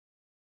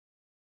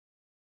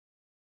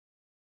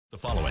The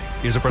following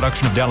is a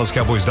production of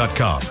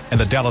DallasCowboys.com and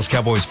the Dallas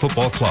Cowboys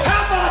Football Club.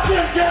 How about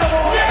them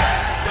Cowboys?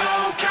 Yeah!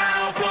 Go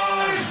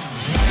Cowboys!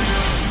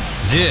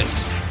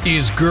 This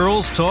is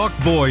Girls Talk,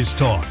 Boys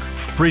Talk,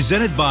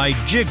 presented by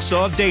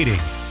Jigsaw Dating,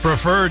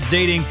 preferred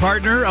dating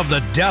partner of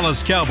the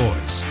Dallas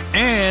Cowboys,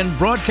 and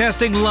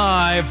broadcasting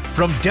live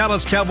from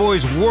Dallas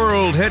Cowboys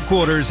World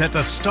Headquarters at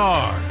the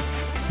Star.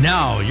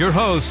 Now, your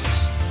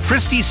hosts,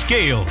 Christy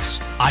Scales,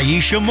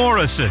 Aisha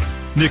Morrison,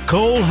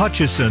 Nicole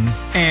Hutchison,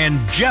 and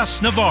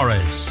Jess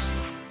Navarez.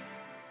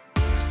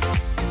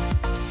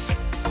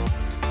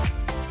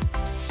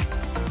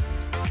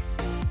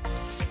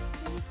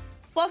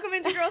 Welcome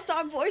into Girls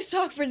Talk, Boys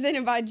Talk,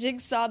 presented by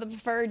Jigsaw, the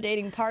preferred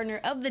dating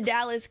partner of the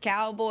Dallas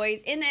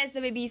Cowboys. In the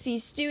SWBC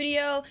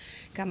studio,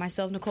 got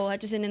myself, Nicole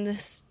Hutchison, in the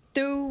stew.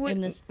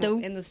 And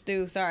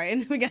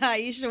we got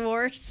Aisha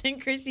Morrison,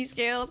 Christy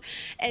Scales,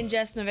 and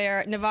Jess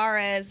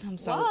Navarez. I'm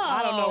sorry.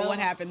 I don't know what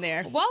happened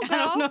there. Whoa,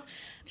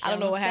 I don't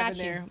know what happened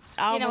there.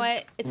 You know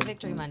what? It's a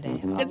Victory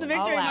Monday. It's a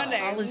Victory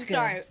Monday. All is good.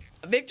 Sorry.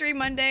 Victory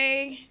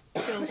Monday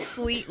feels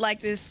sweet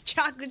like this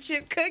chocolate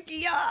chip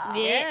cookie, y'all.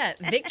 Yeah,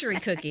 victory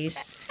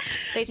cookies.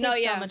 They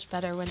taste so much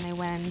better when they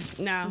win.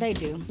 No. They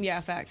do. Yeah,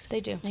 facts.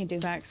 They do.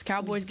 Facts.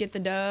 Cowboys get the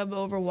dub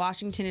over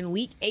Washington in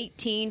Week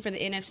 18 for the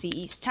NFC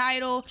East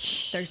title.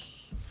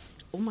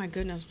 Oh my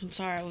goodness! I'm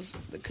sorry, I was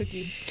the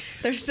cookie.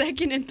 They're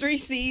second in 3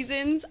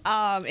 seasons,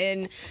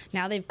 and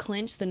now they've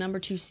clinched the number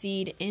 2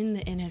 seed in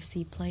the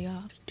NFC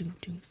playoffs.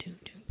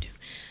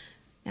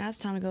 Now it's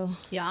time to go.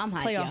 Yeah, I'm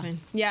hyped. Playoffing.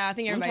 Yeah, I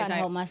think I'm everybody's trying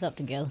to hold hyped. myself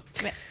together.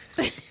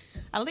 I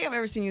don't think I've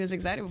ever seen you this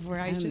excited before.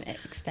 I'm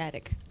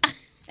ecstatic.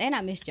 And I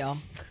missed y'all.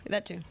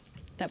 That too.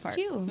 That part.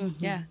 It's you.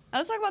 Mm-hmm. Yeah.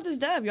 Let's talk about this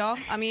dub, y'all.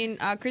 I mean,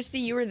 Christy,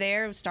 you were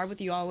there. We'll start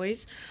with you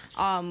always.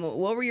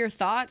 What were your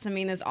thoughts? I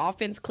mean, this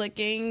offense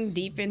clicking,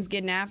 defense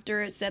getting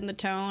after it, setting the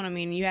tone. I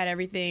mean, you had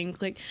everything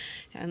click,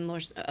 and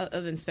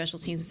other than special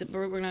teams,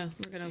 we're gonna.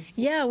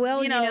 Yeah, well,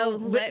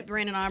 let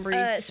Brandon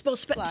Aubrey.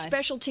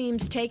 special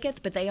teams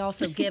taketh, but they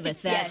also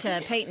giveth. That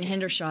Yes. Peyton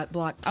Hendershot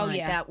block punt,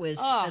 yeah. that was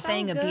Oh, a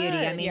thing so of beauty.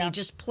 I good. mean, Yeah. he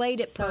just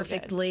played it So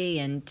perfectly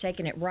and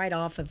taking it right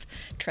off of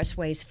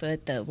Tressway's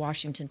foot, the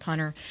Washington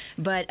punter.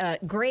 But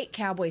great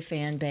Cowboy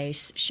fan base.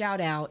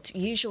 Shout out.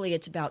 Usually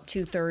it's about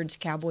 2/3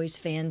 Cowboys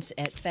fans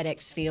at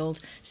FedEx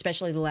Field,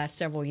 especially the last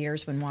several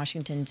years when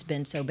Washington's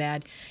been so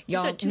bad.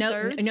 Y'all, said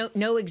 2/3?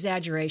 no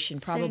exaggeration.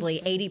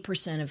 Probably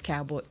 80%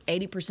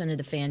 of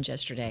the fans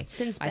yesterday.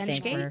 Since I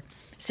think Benchgate? were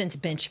since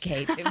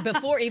Benchgate,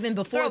 before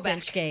Throwback.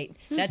 Benchgate.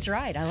 That's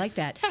right. I like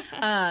that.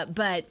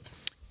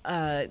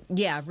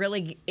 Yeah,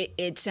 really,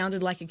 it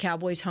sounded like a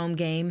Cowboys home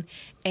game,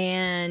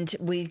 and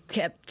we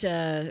kept.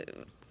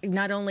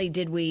 Not only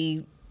did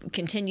we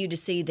continue to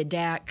see the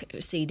Dak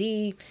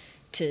CD,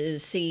 to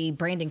see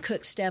Brandon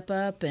Cook step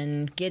up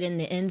and get in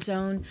the end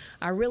zone.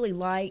 I really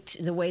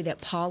liked the way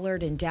that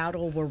Pollard and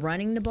Dowdle were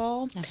running the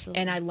ball.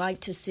 Absolutely. And I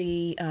liked to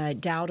see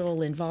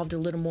Dowdle involved a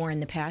little more in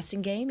the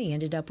passing game. He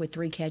ended up with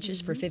 3 catches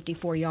for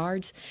 54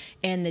 yards.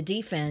 And the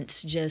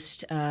defense,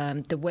 just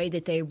the way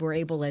that they were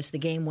able, as the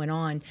game went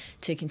on,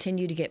 to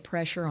continue to get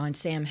pressure on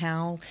Sam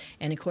Howell.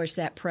 And, of course,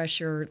 that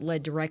pressure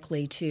led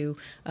directly to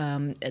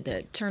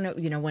the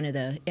turnover, one of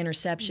the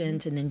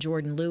interceptions, and then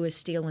Jordan Lewis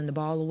stealing the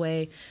ball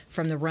away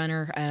from the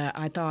runner.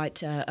 I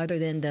thought, other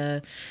than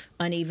the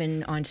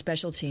uneven on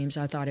special teams,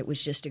 I thought it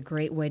was just a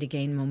great way to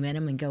gain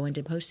momentum and go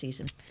into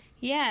postseason.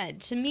 Yeah,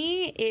 to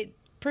me, it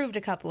proved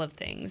a couple of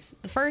things.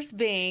 The first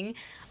being,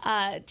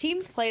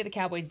 teams play the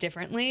Cowboys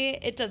differently.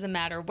 It doesn't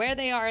matter where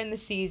they are in the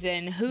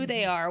season, who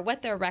they are,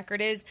 what their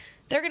record is.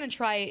 They're going to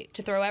try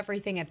to throw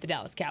everything at the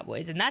Dallas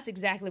Cowboys, and that's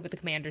exactly what the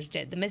Commanders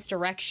did. The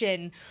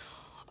misdirection,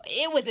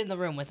 it was in the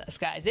room with us,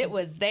 guys. It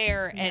was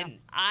there, and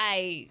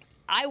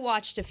I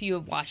watched a few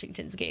of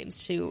Washington's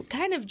games to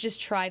kind of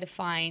just try to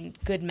find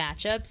good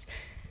matchups.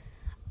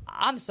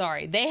 I'm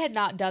sorry, they had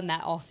not done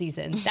that all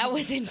season. That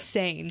was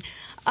insane.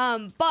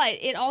 But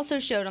it also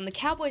showed on the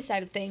Cowboys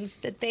side of things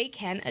that they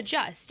can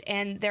adjust,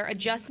 and their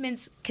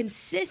adjustments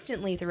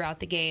consistently throughout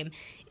the game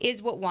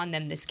is what won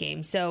them this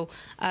game. So,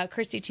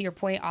 Christy, to your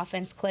point,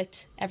 offense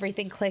clicked.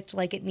 Everything clicked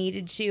like it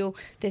needed to.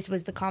 This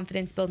was the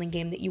confidence-building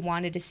game that you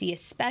wanted to see,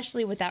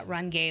 especially with that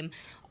run game.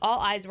 All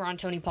eyes were on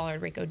Tony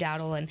Pollard, Rico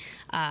Dowdle, and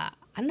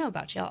I don't know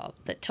about y'all,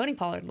 but Tony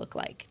Pollard looked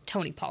like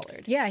Tony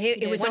Pollard. Yeah,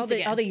 it was all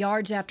again. the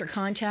yards after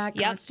contact,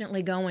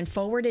 constantly going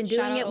forward and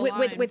Shout doing out it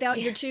O-line.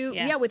 without your two,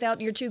 without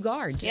your 2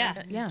 guards.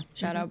 Yeah.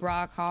 Shout out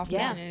Brock Hoffman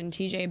Yeah. and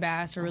TJ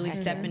Bass for really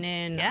stepping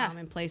in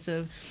in place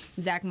of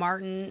Zach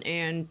Martin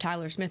and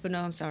Tyler Smith. But no,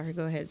 I'm sorry.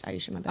 Go ahead,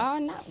 Aisha. My bad. Oh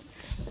no,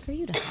 for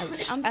you to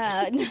host.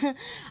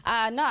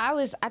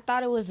 I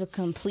thought it was a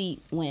complete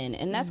win,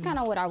 and that's kind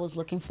of what I was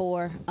looking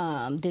for.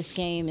 This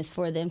game is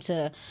for them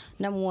to,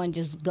 number one,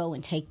 just go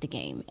and take the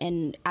game,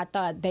 and I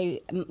thought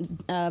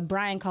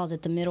Brian calls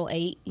it the middle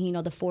 8.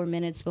 The 4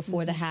 minutes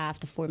before the half,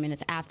 the 4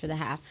 minutes after the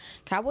half.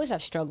 Cowboys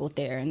have struggled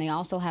there, and they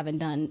also haven't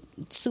done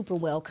super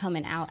well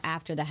coming out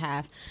after the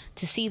half.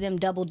 To see them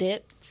double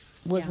dip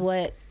was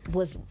what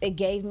it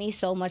gave me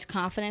so much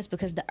confidence,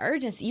 because the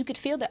urgency, you could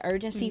feel the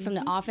urgency from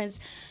the offense,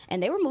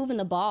 and they were moving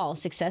the ball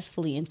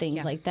successfully and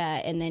things like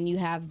that. And then you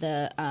have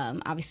the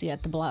obviously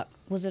at the block,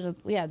 was it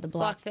the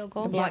block field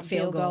goal? The block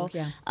field goal.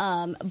 Yeah.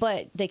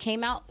 But they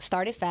came out,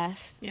 started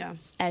fast. Yeah.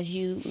 As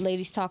you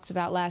ladies talked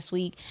about last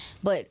week,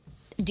 but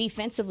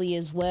defensively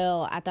as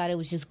well, I thought it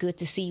was just good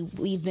to see.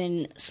 We've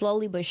been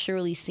slowly but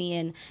surely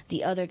seeing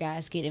the other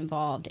guys get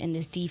involved in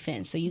this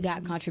defense. So you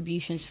got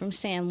contributions from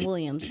Sam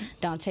Williams,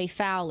 Dante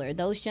Fowler.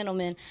 Those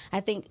gentlemen,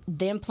 I think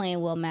them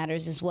playing well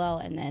matters as well.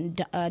 And then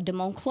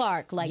Damone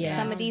Clark, like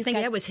some of these I think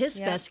guys. that was his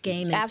best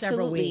game in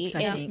several weeks,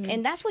 I think.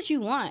 And that's what you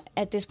want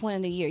at this point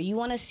in the year. You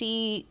want to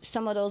see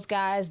some of those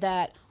guys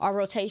that are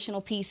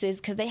rotational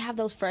pieces, because they have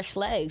those fresh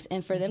legs.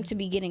 And for them to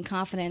be getting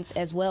confidence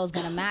as well is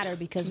going to matter,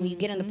 because when you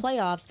get in the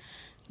playoffs,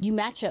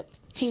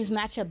 teams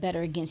match up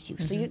better against you.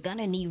 So you're going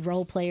to need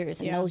role players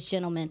and those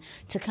gentlemen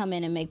to come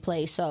in and make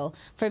plays. So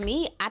for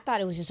me, I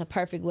thought it was just a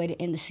perfect way to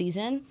end the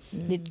season.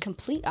 The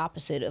complete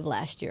opposite of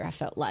last year, I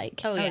felt like.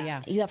 Oh,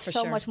 yeah. You have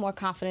so sure. much more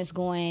confidence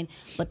going,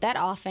 but that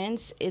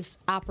offense is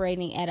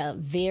operating at a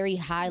very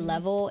high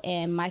level,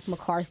 and Mike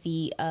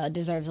McCarthy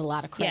deserves a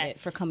lot of credit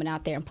for coming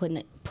out there and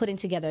putting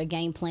together a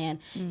game plan.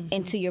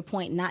 And to your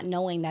point, not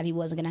knowing that he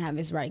wasn't going to have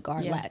his right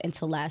guard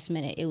until last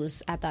minute.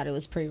 I thought it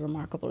was pretty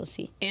remarkable to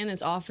see. And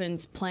this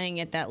offense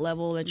playing at that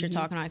level that you're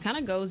talking about, it kind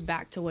of goes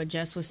back to what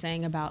Jess was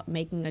saying about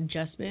making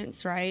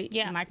adjustments, right?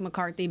 Yeah. Mike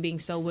McCarthy being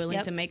so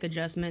willing to make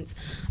adjustments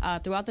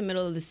throughout the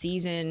middle of the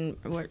season,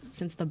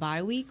 since the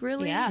bye week,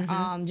 really.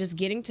 Yeah. Just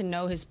getting to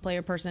know his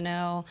player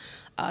personnel.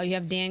 You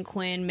have Dan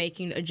Quinn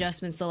making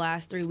adjustments the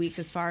last 3 weeks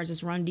as far as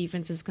his run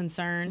defense is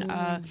concerned.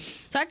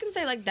 So I can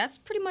say, like, that's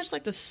pretty much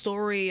like the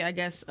story, I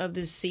guess, of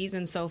this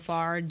season so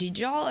far. Did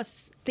y'all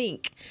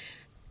think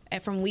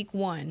from week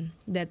one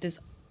that this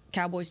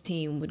Cowboys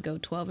team would go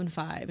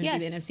 12-5 and be the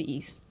NFC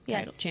East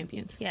title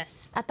champions?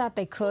 Yes. I thought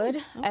they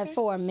could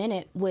for a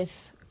minute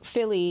with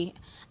Philly.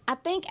 I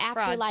think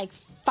after Frauds. like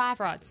 5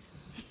 Frauds.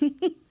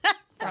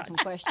 got some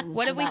questions.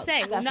 What did we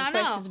say? Got some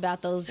questions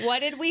about those. What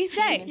did we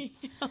say?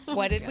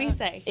 What did we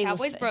say?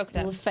 Cowboys broke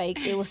them. It was fake.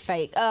 It was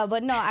fake.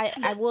 But no,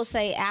 I will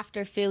say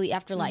after Philly,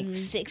 after like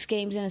 6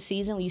 games in a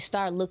season, when you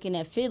start looking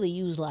at Philly,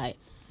 you was like,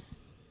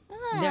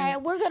 all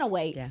right, we're gonna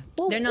wait. Yeah.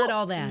 They're not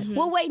all that.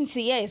 We'll wait and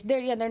see. Yes,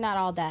 they're not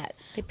all that.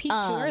 They peaked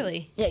too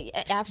early.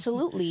 Yeah,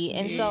 absolutely.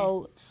 And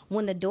so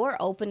when the door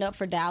opened up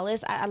for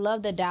Dallas, I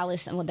love that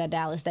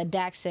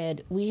Dak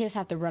said, we just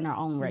have to run our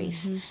own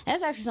race. And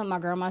that's actually something my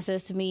grandma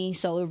says to me,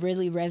 so it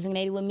really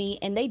resonated with me,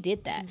 and they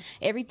did that.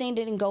 Everything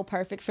didn't go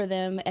perfect for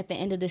them at the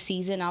end of the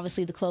season.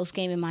 Obviously, the close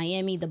game in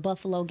Miami, the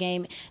Buffalo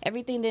game,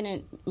 everything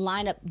didn't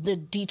line up, the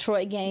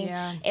Detroit game.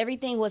 Yeah.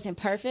 Everything wasn't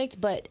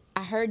perfect, but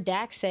I heard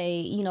Dak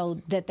say,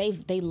 that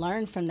they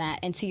learned from that.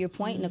 And to your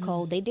point,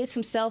 Nicole, they did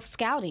some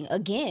self-scouting.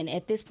 Again,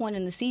 at this point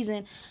in the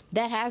season,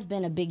 that has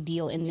been a big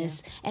deal in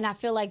this. And I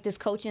feel like this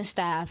coaching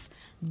staff,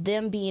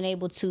 them being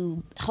able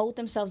to hold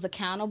themselves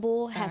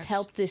accountable has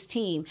helped this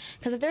team.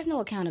 Because if there's no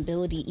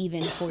accountability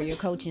even for your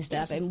coaching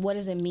staff, and what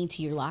does it mean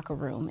to your locker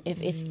room?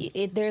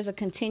 If there's a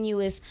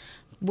continuous,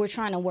 we're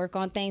trying to work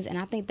on things, and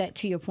I think that,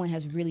 to your point,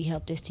 has really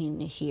helped this team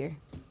this year.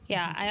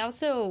 Yeah, I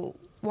also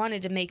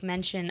wanted to make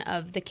mention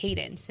of the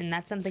cadence, and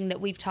that's something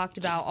that we've talked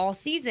about all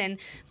season,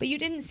 but you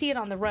didn't see it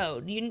on the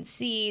road. You didn't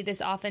see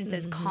this offense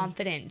as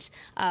confident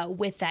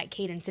with that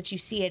cadence that you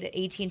see at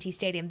AT&T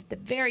Stadium.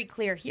 Very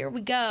clear, here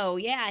we go,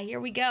 here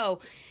we go.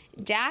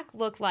 Dak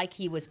looked like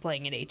he was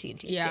playing at AT&T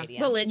Stadium.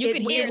 Well, you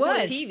could hear it was.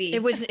 on TV.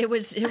 It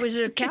was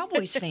a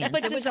Cowboys fan.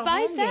 But it was a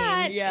despite home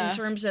that,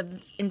 game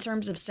in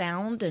terms of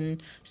sound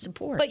and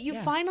support. But you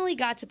finally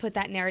got to put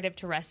that narrative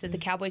to rest that the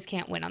Cowboys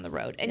can't win on the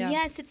road. And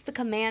yes, it's the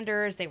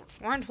Commanders. They were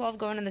 4-12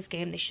 going in this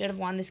game. They should have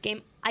won this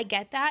game. I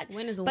get that.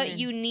 Win is a but win.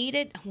 you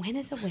needed win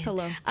is a win.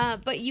 Hello.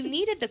 But you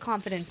needed the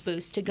confidence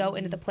boost to go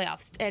into the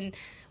playoffs. And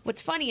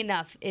what's funny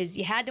enough is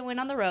you had to win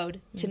on the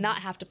road to not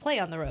have to play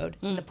on the road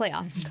in the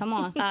playoffs. Come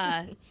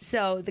on.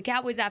 So the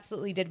Cowboys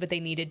absolutely did what they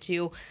needed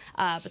to.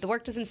 But the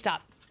work doesn't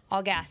stop.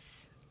 All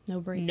gas. No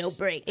breaks. No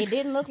breaks. It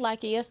didn't look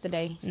like it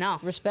yesterday. No.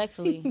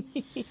 Respectfully.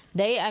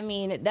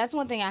 That's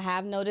one thing I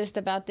have noticed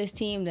about this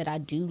team that I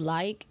do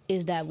like,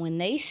 is that when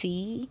they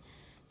see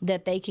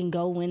that they can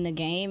go win the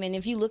game, and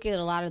if you look at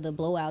a lot of the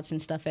blowouts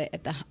and stuff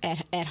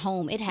at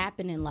home, it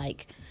happened in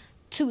like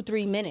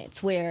 2-3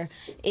 minutes where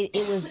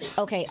it was,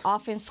 okay,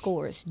 offense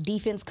scores,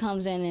 defense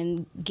comes in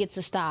and gets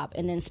a stop,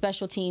 and then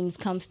special teams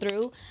comes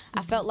through.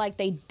 I felt like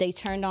they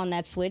turned on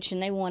that switch, and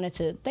they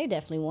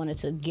definitely wanted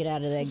to get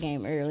out of that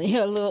game a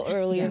little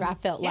earlier. I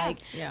felt like.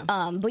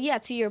 Yeah. But yeah,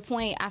 to your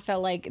point, I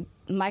felt like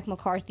Mike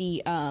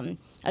McCarthy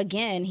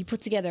again, he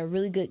put together a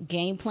really good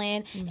game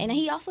plan, and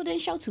he also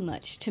didn't show too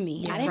much to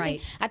me.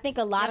 I think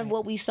a lot of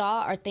what we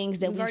saw are things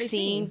that we've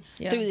seen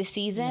through the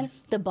season.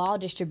 Yes. The ball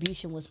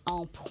distribution was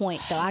on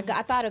point, though. I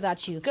thought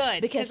about you.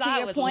 Good. Because to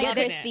your point,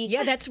 Christy,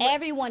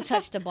 everyone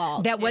touched the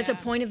ball. That was a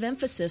point of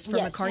emphasis for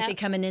McCarthy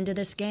coming into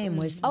this game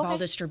was ball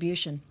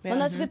distribution. Well,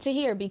 that's good to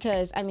hear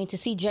because, I mean, to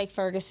see Jake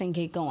Ferguson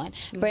get going,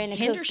 Brandon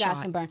Cooks got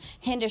some burn,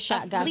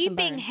 Hendershot got some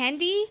burn. Leaping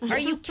Hendy? Are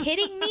you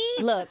kidding me?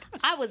 Look.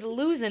 I was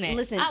losing it.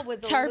 Listen, I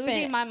was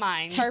losing my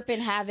mind. Turpin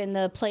having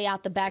the play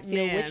out the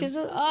backfield, which is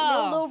a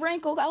little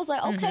wrinkle. I was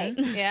like, okay.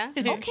 Yeah.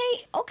 Okay,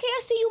 I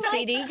see you, Mike.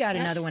 CD got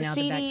another one out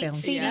the backfield.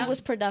 CD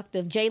was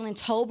productive. Jalen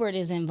Tolbert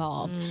is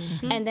involved.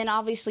 And then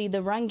obviously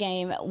the run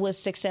game was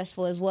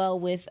successful as well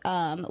with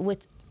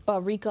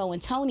Rico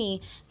and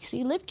Tony. You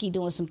see Lipke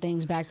doing some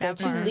things back there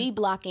too, lead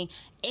blocking.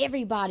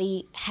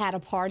 Everybody had a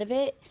part of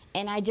it,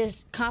 and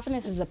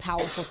confidence is a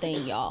powerful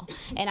thing, y'all.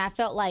 And I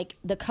felt like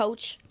the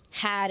coach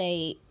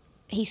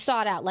he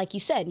sought out, like you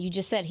said,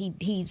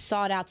 he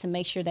sought out to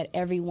make sure that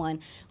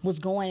everyone was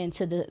going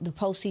into the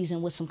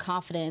postseason with some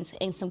confidence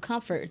and some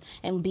comfort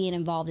and being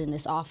involved in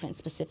this offense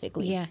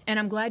specifically. Yeah, and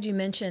I'm glad you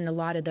mentioned a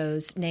lot of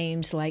those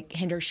names like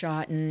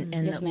Hendershot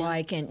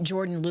and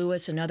Jordan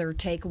Lewis, another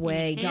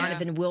takeaway.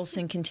 Donovan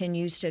Wilson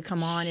continues to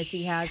come on as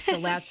he has the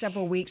last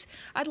several weeks.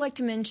 I'd like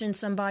to mention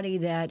somebody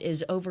that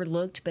is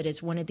overlooked, but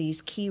is one of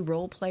these key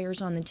role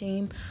players on the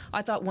team.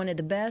 I thought one of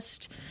the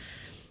best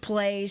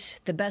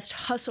the best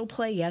hustle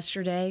play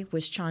yesterday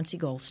was Chauncey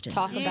Golston.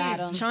 Talk about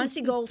him.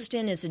 Chauncey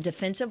Golston is a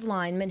defensive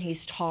lineman.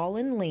 He's tall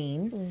and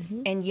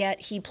lean, and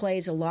yet he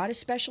plays a lot of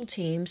special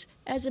teams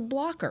as a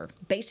blocker.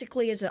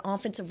 Basically, as an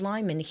offensive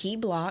lineman, he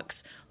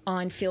blocks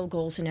on field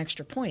goals and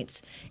extra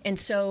points. And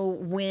so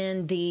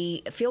when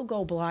the field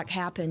goal block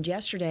happened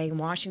yesterday and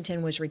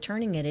Washington was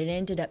returning it, it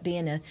ended up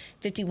being a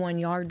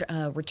 51-yard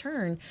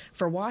return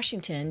for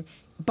Washington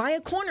by a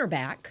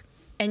cornerback.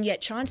 And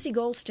yet Chauncey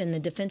Golston, the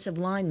defensive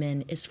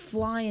lineman, is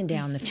flying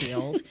down the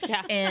field.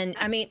 And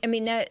I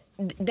mean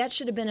that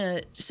should have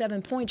been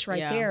 7 points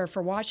there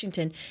for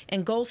Washington.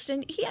 And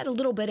Golston, he had a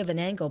little bit of an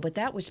angle, but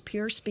that was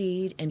pure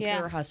speed and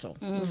pure hustle.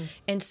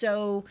 And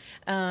so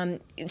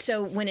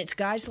when it's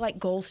guys like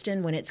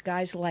Golston, when it's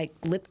guys like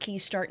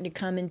Lipke starting to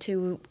come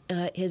into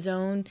his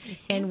own,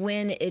 and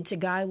when it's a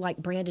guy like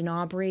Brandon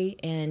Aubrey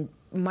and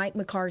Mike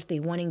McCarthy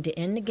wanting to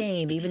end the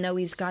game, even though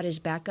he's got his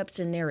backups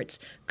in there. It's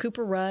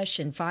Cooper Rush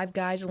and 5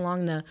 guys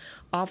along the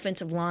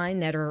offensive line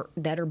that are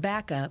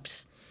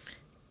backups.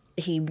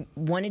 He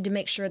wanted to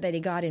make sure that he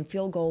got in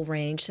field goal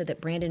range so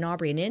that Brandon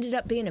Aubrey, and it ended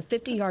up being a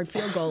 50-yard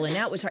field goal, and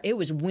it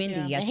was windy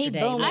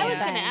yesterday. I was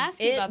going to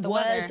ask you about the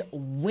weather. It was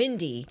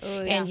windy,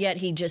 and yet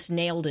he just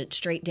nailed it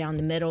straight down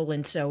the middle,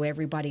 and so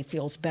everybody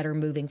feels better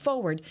moving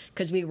forward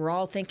because we were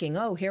all thinking,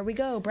 oh, here we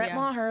go, Brett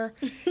Maher.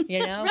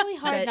 It's really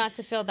hard not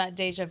to feel that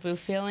deja vu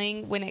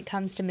feeling when it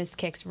comes to missed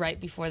kicks right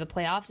before the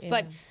playoffs,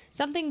 but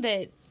something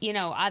that,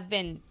 I've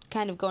been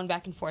kind of going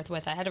back and forth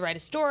with. I had to write a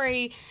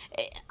story.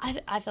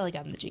 I feel like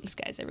I'm the jinx,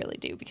 guys. I really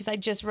do, because I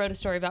just wrote a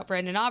story about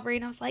Brandon Aubrey,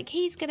 and I was like,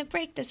 he's going to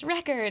break this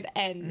record.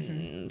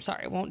 And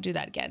sorry, I won't do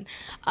that again.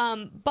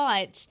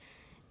 But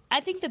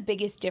I think the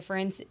biggest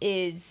difference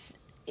is,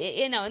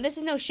 and this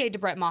is no shade to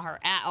Brett Maher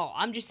at all.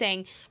 I'm just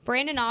saying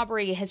Brandon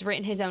Aubrey has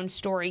written his own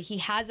story. He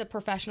has a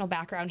professional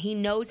background. He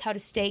knows how to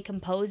stay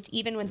composed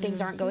even when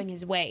things aren't going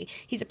his way.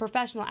 He's a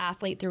professional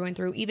athlete through and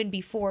through, even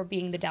before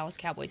being the Dallas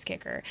Cowboys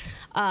kicker.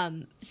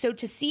 So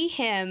to see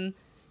him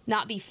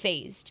not be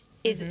phased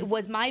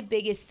was my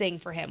biggest thing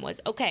for him was,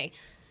 okay,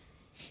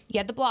 you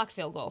had the blocked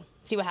field goal.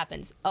 See what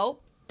happens. Oh,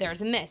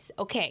 there's a miss.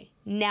 Okay,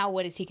 now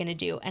what is he going to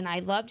do? And I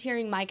loved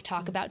hearing Mike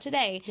talk about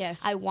today.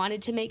 Yes. I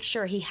wanted to make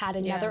sure he had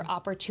another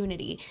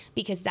opportunity,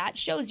 because that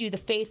shows you the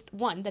faith,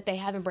 one, that they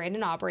have in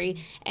Brandon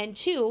Aubrey, and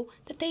two,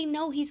 that they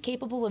know he's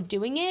capable of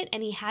doing it,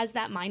 and he has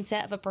that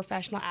mindset of a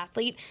professional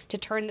athlete to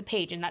turn the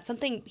page. And that's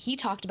something he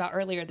talked about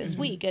earlier this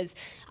week, is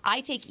I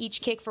take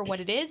each kick for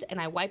what it is,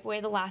 and I wipe away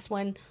the last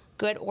one,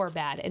 good or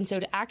bad. And so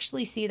to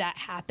actually see that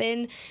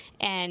happen,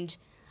 and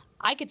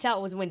I could tell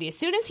it was windy. As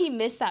soon as he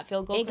missed that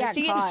field goal, it got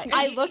caught.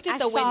 I looked at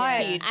the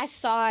wind speed. I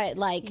saw it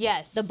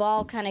the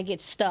ball kind of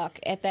gets stuck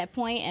at that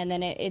point, and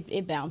then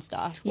it bounced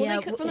off.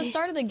 Well, from the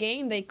start of the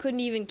game, they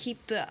couldn't even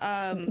keep the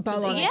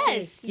ball on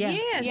yes.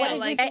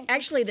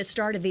 Actually, the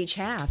start of each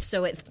half.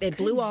 So it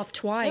blew off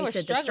twice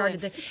at the start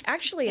of the.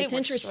 Actually, it's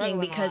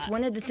interesting because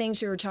one of the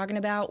things we were talking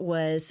about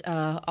was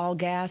all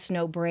gas,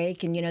 no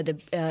break, and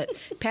the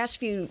past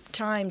few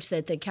times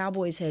that the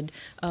Cowboys had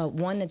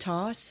won the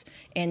toss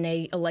and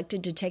they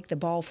elected to take the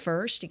ball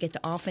first to get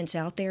the offense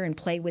out there and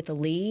play with a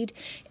lead.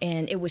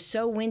 And it was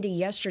so windy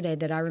yesterday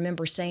that I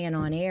remember saying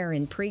on air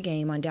in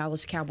pregame on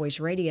Dallas Cowboys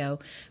radio,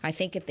 I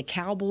think if the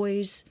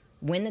Cowboys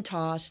win the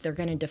toss, they're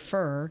going to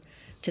defer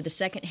to the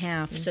second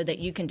half so that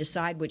you can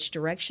decide which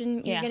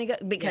direction you're going to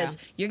go, because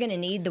you're going to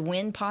need the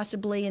win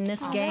possibly in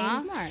this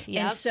game. Smart.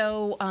 And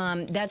so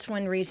that's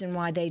one reason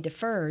why they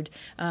deferred.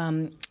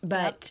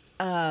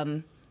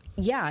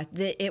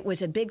 it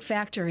was a big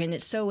factor, and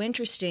it's so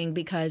interesting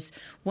because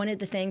one of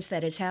the things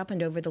that has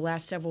happened over the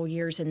last several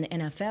years in the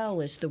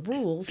NFL is the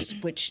rules,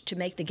 which to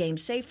make the game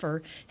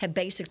safer, have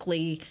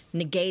basically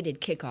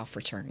negated kickoff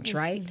returns,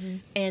 right? Mm-hmm.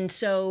 And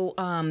so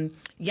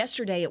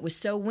yesterday it was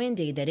so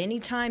windy that any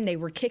time they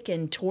were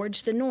kicking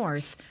towards the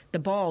north, the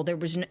ball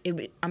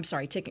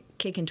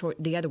kicking toward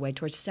the other way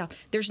towards the south.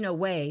 There's no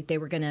way they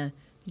were going to.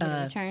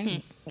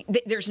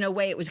 There's no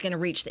way it was going to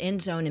reach the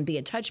end zone and be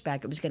a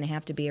touchback. It was going to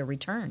have to be a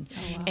return.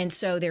 Oh, wow. And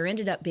so there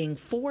ended up being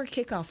 4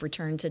 kickoff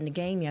returns in the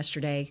game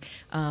yesterday,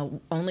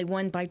 only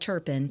 1 by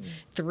Turpin,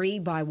 3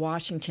 by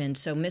Washington.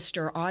 So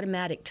Mr.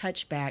 Automatic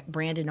Touchback,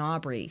 Brandon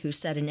Aubrey, who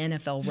set an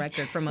NFL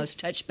record for most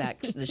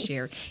touchbacks this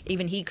year,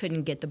 even he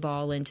couldn't get the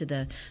ball into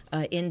the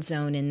end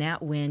zone in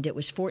that wind. It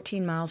was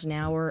 14 miles an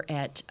hour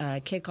at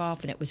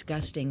kickoff, and it was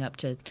gusting up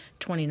to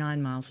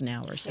 29 miles an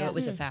hour. So it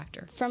was a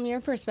factor. From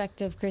your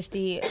perspective,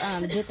 Christy,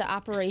 did the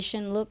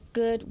operation look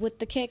good with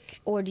the kick,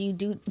 or what did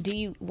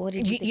you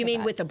think you mean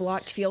about with the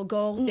blocked field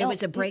goal? No. It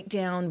was a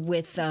breakdown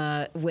with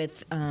it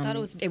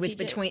was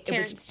between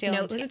Terrence Steele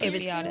and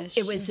Biotish.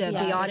 It was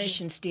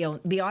Biotish and Steele.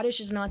 Biotish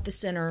is not the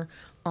center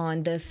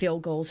on the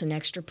field goals and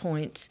extra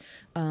points.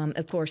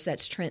 Of course,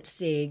 that's Trent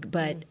Sieg,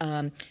 but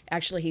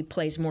actually he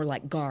plays more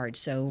like guard,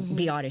 so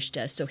Biotish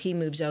does. So he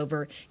moves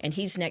over, and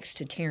he's next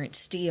to Terrence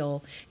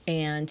Steele,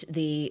 and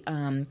the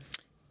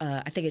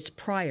I think it's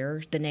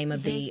Pryor, the name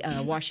of the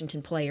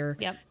Washington player.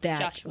 Yep.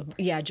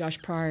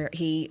 Josh Pryor.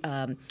 He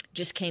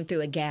just came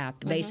through a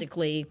gap.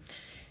 Basically,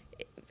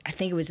 I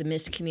think it was a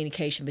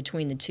miscommunication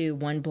between the two.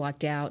 One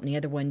blocked out and the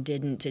other one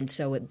didn't, and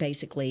so it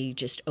basically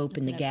just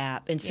opened the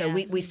gap. And so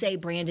we say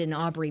Brandon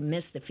Aubrey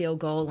missed the field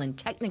goal, and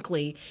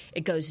technically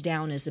it goes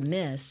down as a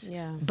miss.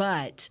 Yeah.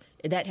 But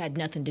that had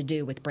nothing to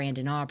do with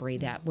Brandon Aubrey.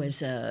 That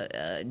was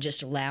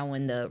just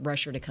allowing the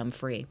rusher to come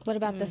free. What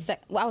about the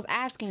second? Well, I was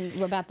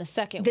asking about the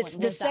second one.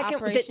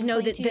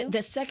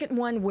 The second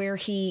one where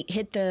he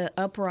hit the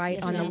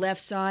upright on the left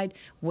side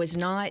was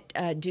not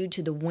due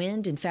to the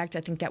wind. In fact,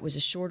 I think that was a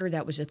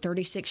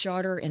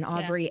 36-yarder. And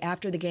Aubrey,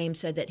 after the game,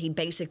 said that he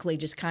basically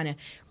just kind of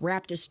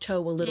wrapped his toe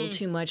a little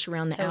too much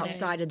around the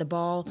outside of the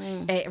ball,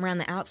 around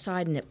the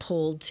outside, and it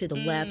pulled to the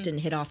left and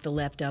hit off the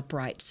left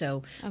upright.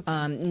 So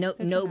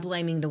no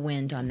blaming the wind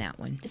on that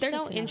one. It's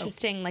so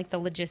interesting, like the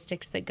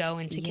logistics that go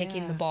into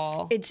kicking the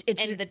ball. It's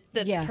and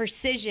the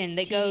precision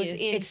that goes into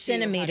it's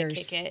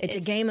centimeters. How to kick it. It's a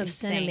game of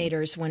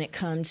centimeters when it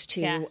comes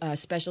to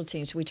special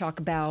teams. We talk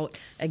about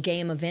a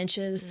game of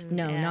inches.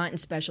 Not in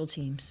special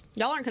teams.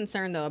 Y'all aren't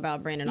concerned though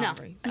about Brandon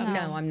Aubrey.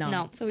 No, I'm not.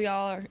 No. So we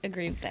all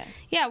agree with that.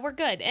 Yeah, we're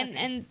good.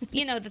 And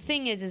you know, the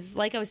thing is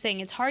like I was saying,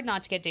 it's hard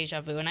not to get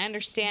deja vu, and I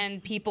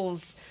understand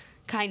people's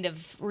kind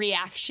of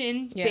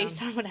reaction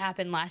based on what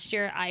happened last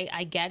year.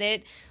 I get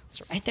it. I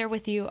was right there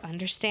with you. I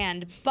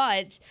understand.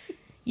 But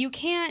you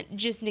can't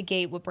just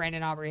negate what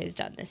Brandon Aubrey has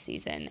done this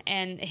season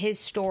and his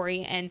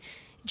story and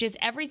just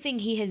everything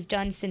he has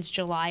done since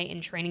July in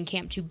training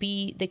camp to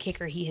be the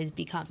kicker he has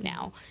become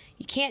now.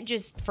 You can't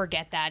just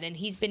forget that. And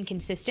he's been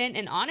consistent.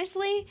 And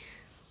honestly,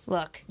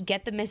 look,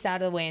 get the miss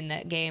out of the way in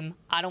that game.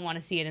 I don't want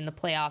to see it in the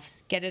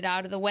playoffs. Get it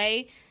out of the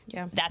way.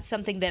 Yeah. That's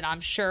something that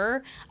I'm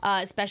sure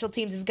special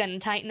teams is going to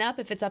tighten up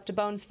if it's up to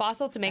Bones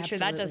Fossil to make sure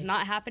that does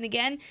not happen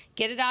again.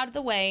 Get it out of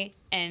the way,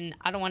 and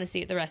I don't want to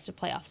see it the rest of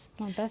playoffs.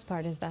 Well, the best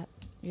part is that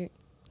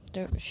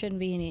there shouldn't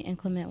be any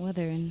inclement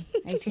weather in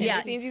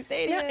AT&T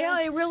Stadium.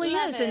 Yeah, it really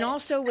is. And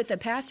also with the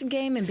passing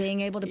game and being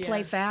able to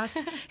play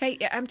fast. Hey,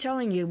 I'm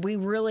telling you, we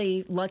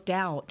really lucked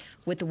out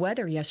with the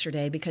weather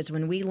yesterday because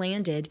when we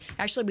landed,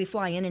 actually we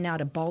fly in and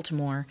out of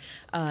Baltimore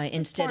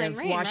instead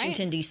of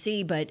Washington,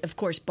 D.C., but of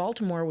course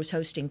Baltimore was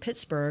hosting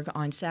Pittsburgh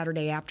on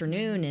Saturday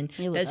afternoon, and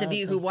those of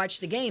you who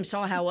watched the game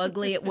saw how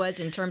ugly it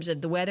was in terms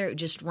of the weather. It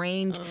just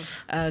rained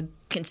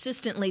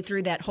consistently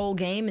through that whole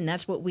game, and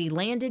that's what we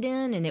landed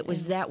in, and it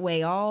was that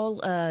way all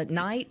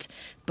night.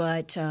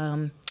 But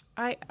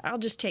I'll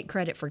just take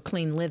credit for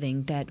clean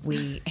living that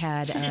we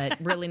had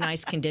really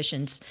nice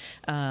conditions,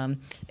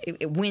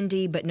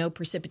 windy but no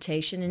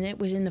precipitation, and it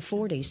was in the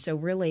 40s. So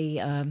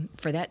really,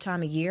 for that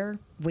time of year,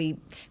 we've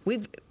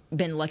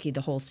been lucky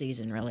the whole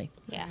season, really.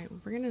 Yeah. Right,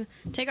 we're going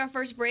to take our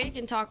first break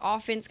and talk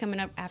offense coming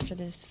up after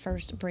this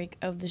first break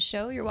of the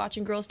show. You're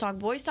watching Girls Talk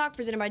Boys Talk,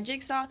 presented by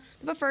Jigsaw,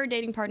 the preferred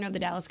dating partner of the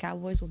Dallas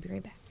Cowboys. We'll be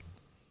right back.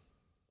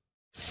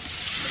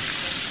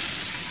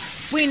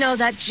 We know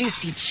that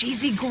juicy,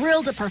 cheesy,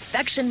 grilled to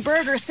perfection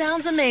burger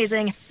sounds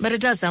amazing, but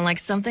it does sound like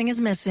something is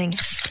missing.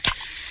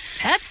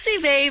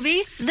 Pepsi,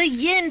 baby! The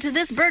yin to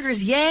this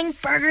burger's yang.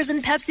 Burgers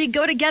and Pepsi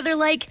go together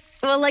like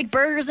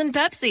burgers and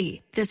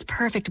Pepsi. This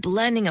perfect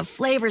blending of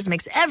flavors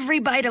makes every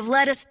bite of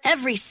lettuce,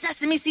 every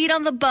sesame seed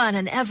on the bun,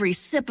 and every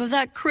sip of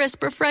that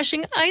crisp,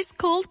 refreshing,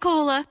 ice-cold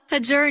cola a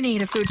journey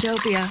to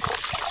Fruitopia.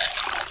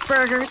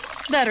 Burgers,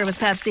 better with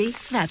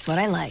Pepsi. That's what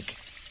I like.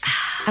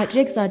 At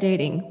Jigsaw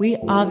Dating, we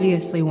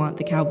obviously want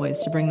the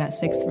Cowboys to bring that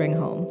 6th ring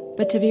home.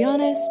 But to be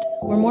honest,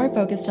 we're more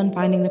focused on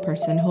finding the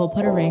person who will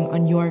put a ring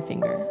on your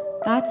finger.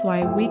 That's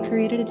why we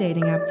created a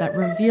dating app that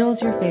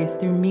reveals your face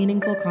through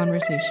meaningful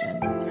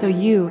conversation, so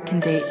you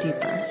can date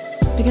deeper.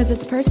 Because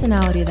it's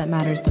personality that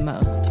matters the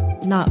most,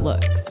 not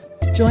looks.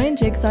 Join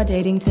Jigsaw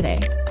Dating today,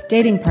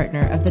 dating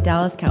partner of the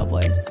Dallas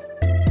Cowboys.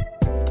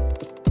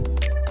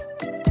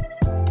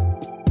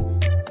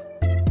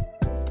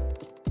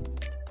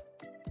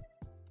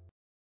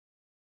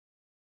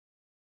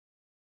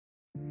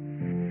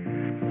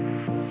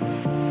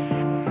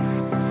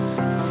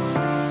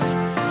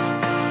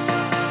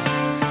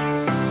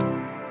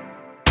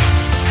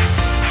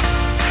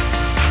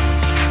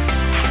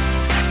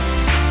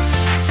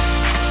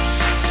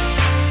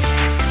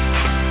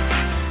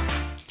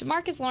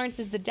 DeMarcus Lawrence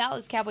is the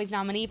Dallas Cowboys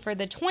nominee for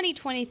the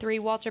 2023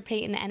 Walter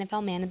Payton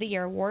NFL Man of the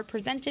Year Award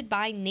presented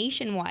by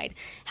Nationwide.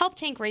 Help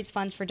Tank raise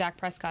funds for Dak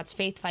Prescott's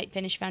Faith Fight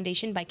Finish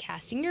Foundation by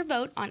casting your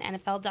vote on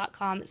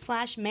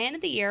NFL.com/Man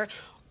of the Year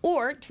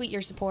or tweet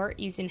your support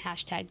using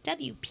hashtag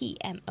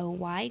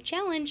WPMOY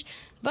Challenge.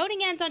 Voting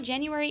ends on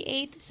January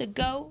 8th, so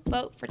go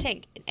vote for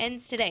Tank. It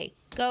ends today.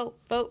 Go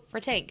vote for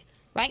Tank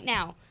right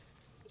now.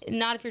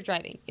 Not if you're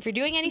driving. If you're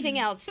doing anything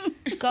else,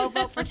 go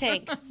vote for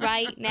Tank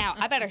right now.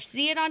 I better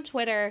see it on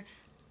Twitter.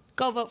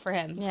 Go vote for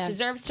him. Yeah.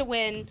 Deserves to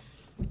win.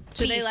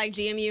 Should they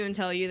DM you and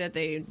tell you that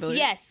they voted?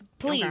 Yes,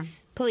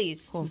 please. Okay.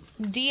 Please. Cool.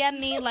 DM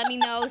me, let me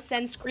know,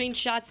 send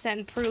screenshots,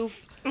 send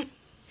proof.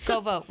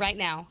 Go vote right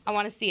now. I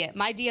want to see it.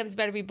 My DMs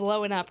better be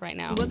blowing up right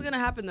now. What's going to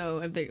happen,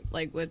 though, if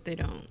they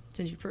don't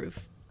send you proof?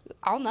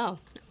 I'll know.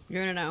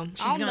 You're going to know.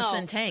 She's going to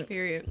send Tank.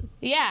 Period.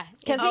 Yeah.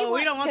 Because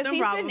we don't want them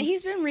problems.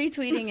 He's been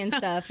retweeting and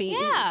stuff.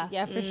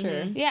 Yeah, for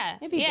sure. Yeah.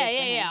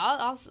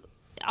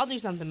 I'll do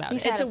something about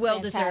it. It's a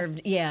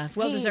well-deserved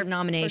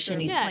nomination.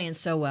 He's playing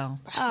so well.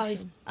 Oh,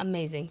 he's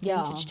amazing.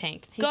 Vintage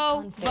Tank.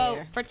 Go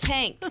vote for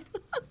Tank.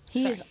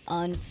 He is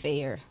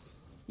unfair.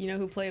 You know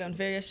who played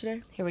unfair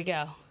yesterday? Here we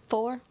go.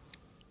 4?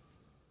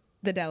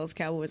 The Dallas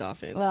Cowboys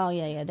offense. Well,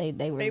 yeah,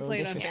 they were a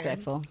little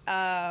disrespectful.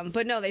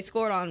 But no, they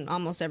scored on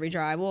almost every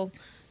drive. Well,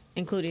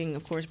 including,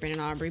 of course,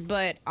 Brandon Aubrey.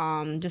 But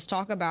just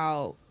talk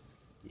about,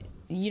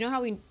 you know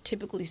how we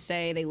typically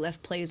say they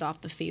left plays off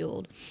the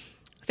field?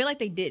 I feel like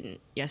they didn't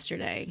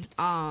yesterday.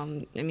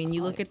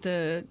 You look at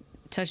the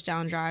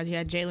touchdown drives. You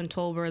had Jalen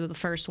Tolbert, the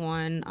first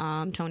one.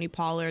 Tony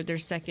Pollard, their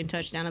second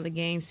touchdown of the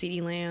game.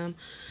 CeeDee Lamb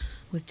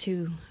with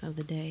 2 of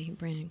the day.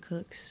 Brandon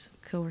Cooks,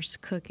 of course,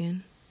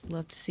 cooking.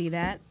 Love to see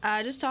that.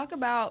 Just talk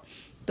about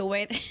the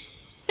way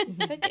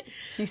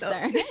she's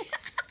stirring.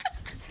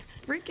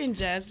 Freaking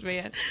Jess,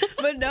 man.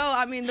 But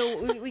no,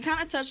 we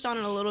kind of touched on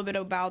it a little bit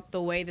about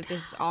the way that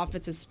this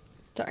offense is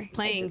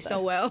playing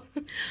so well.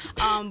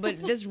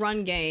 But this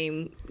run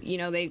game,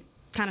 they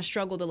kind of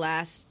struggled the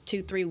last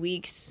 2-3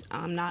 weeks,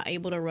 not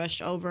able to rush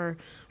over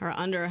or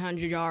under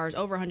 100 yards,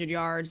 over 100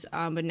 yards.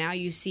 But now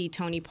you see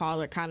Tony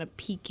Pollard kind of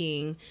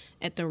peaking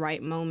at the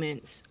right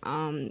moments.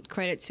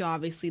 Credit to,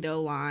 obviously, the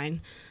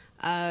O-line.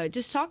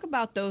 Just talk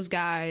about those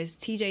guys,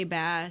 TJ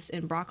Bass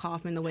and Brock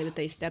Hoffman, the way that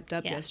they stepped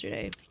up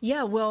yesterday.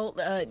 Yeah, well,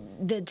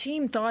 the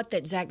team thought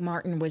that Zach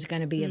Martin was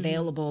going to be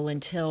available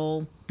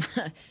until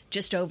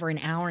just over an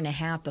hour and a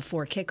half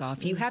before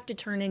kickoff. You have to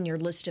turn in your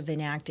list of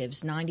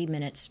inactives 90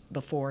 minutes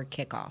before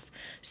kickoff.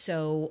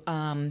 So,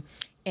 and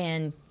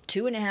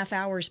 2.5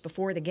 hours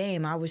before the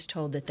game, I was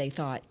told that they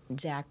thought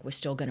Zach was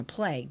still going to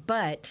play.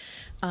 But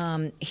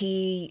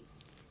Tyron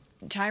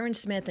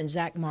Smith and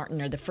Zach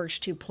Martin are the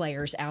first 2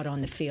 players out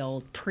on the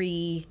field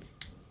pre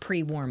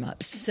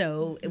warm-ups.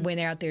 So went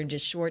out there in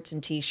just shorts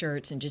and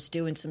T-shirts and just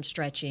doing some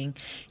stretching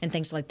and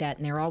things like that.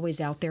 And they're always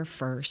out there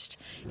first.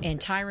 And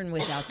Tyron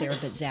was out there,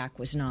 but Zach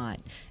was not.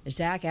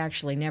 Zach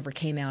actually never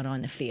came out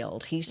on the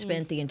field. He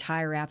spent the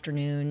entire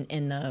afternoon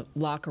in the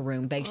locker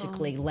room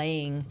basically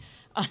laying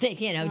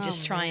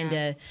just trying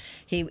to,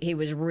 he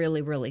was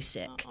really, really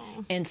sick.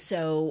 And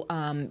so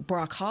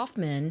Brock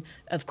Hoffman,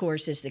 of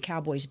course, is the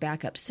Cowboys'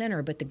 backup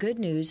center. But the good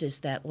news is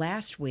that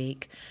last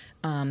week,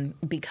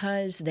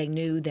 because they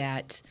knew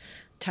that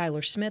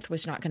Tyler Smith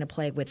was not going to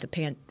play with the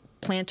plantar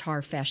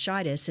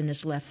fasciitis in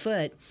his left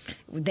foot,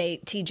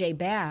 TJ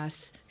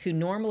Bass, who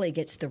normally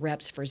gets the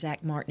reps for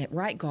Zach Martin at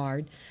right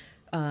guard,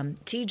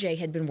 TJ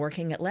had been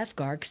working at left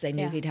guard because they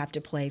knew he'd have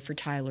to play for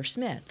Tyler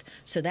Smith.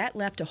 So that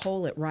left a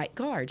hole at right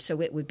guard.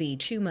 So it would be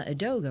Chuma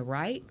Edoga,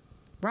 right?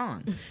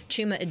 Wrong.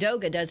 Chuma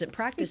Edoga doesn't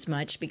practice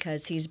much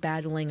because he's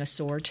battling a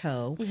sore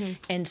toe.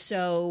 And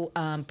so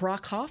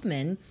Brock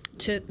Hoffman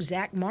took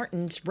Zach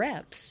Martin's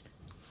reps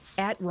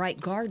at right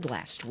guard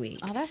last week.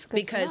 Oh, that's good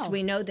because to know.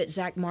 we know that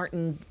Zach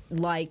Martin,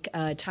 like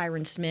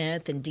Tyron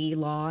Smith and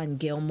D-Law and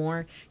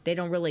Gilmore, they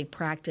don't really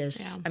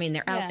practice. I mean,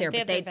 they're out there,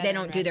 but they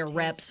don't do their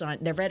reps on.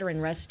 Their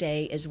veteran rest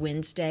day is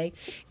Wednesday,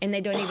 and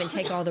they don't even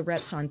take all the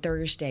reps on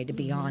Thursday, to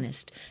be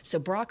honest. So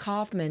Brock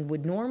Hoffman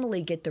would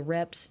normally get the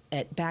reps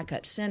at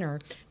backup center,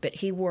 but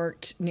he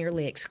worked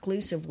nearly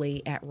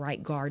exclusively at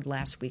right guard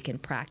last week in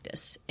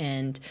practice,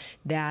 and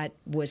that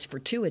was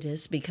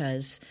fortuitous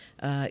because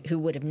who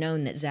would have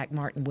known that Zach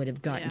Martin would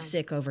have gotten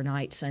sick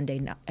overnight,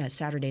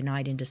 Saturday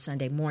night into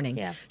Sunday morning.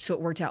 Yeah. So it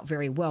worked out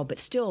very well. But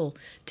still,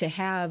 to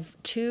have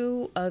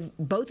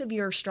both of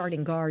your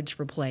starting guards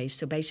replaced,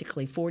 so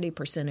basically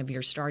 40% of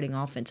your starting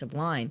offensive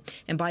line.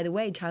 And by the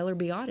way, Tyler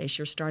Biotis,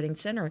 your starting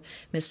center,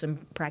 missed some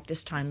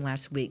practice time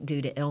last week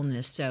due to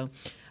illness. So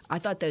I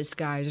thought those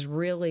guys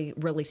really,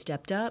 really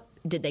stepped up.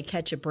 Did they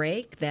catch a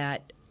break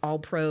that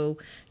All-Pro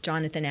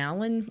Jonathan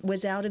Allen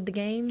was out of the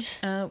game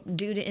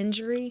due to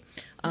injury,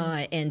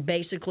 and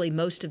basically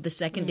most of the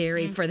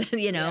secondary for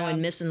the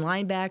and missing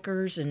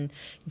linebackers and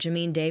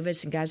Jamin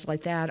Davis and guys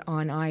like that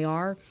on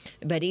IR.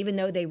 But even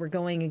though they were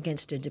going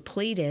against a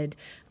depleted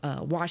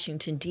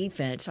Washington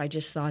defense, I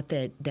just thought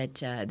that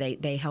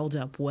they held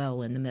up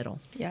well in the middle.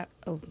 Yeah.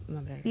 Oh, my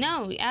bad.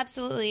 No,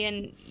 absolutely.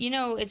 And,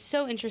 it's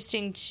so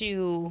interesting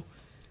to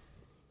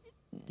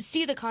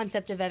see the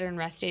concept of veteran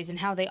rest days and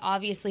how they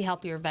obviously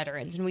help your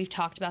veterans. And we've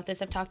talked about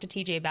this. I've talked to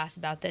TJ Bass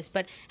about this,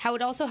 but how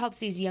it also helps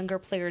these younger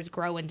players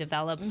grow and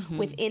develop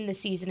within the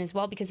season as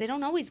well, because they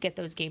don't always get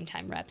those game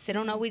time reps. They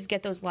don't always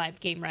get those live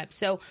game reps.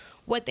 So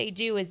what they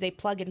do is they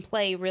plug and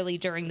play really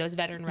during those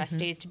veteran rest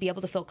days to be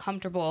able to feel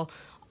comfortable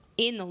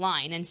in the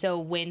line. And so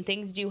when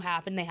things do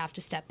happen, they have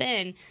to step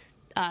in.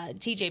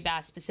 TJ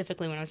Bass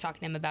specifically, when I was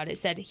talking to him about it,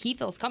 said he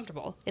feels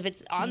comfortable. If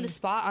it's on the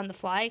spot, on the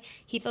fly,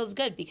 he feels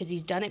good because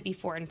he's done it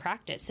before in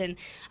practice. And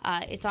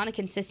it's on a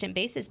consistent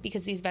basis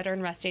because these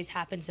veteran rest days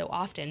happen so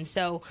often.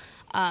 So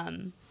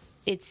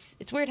it's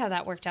weird how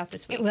that worked out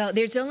this week. Well,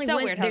 there's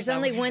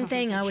only one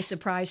thing I was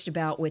surprised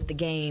about with the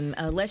game.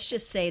 Let's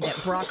just say that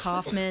Brock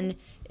Hoffman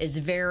is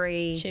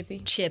very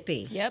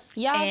chippy. Yep.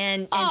 Yeah.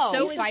 And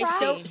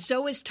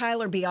so is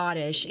Tyler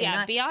Biotis.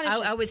 Yeah, and Biotis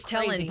I was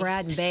telling crazy.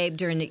 Brad and Babe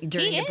during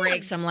the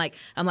breaks, I'm like,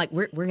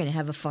 we're gonna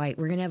have a fight.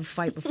 We're gonna have a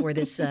fight before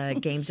this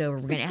game's over.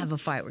 We're gonna have a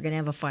fight. We're gonna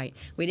have a fight.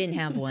 We didn't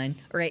have one,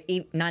 or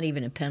not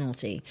even a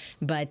penalty.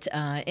 But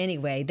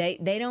anyway,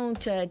 they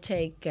don't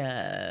take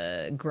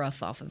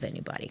gruff off of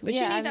anybody. But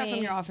you need that from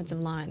your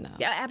offensive line, though.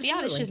 Yeah,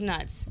 absolutely. Biotis is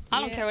nuts.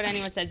 I don't care what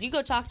anyone says. You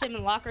go talk to him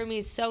in the locker room.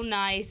 He's so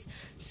nice,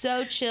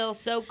 so chill,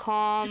 so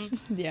calm.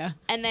 Yeah.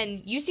 And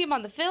then you see him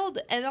on the field,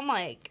 and I'm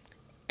like,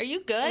 are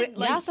you good?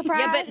 Y'all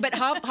surprised? Yeah, but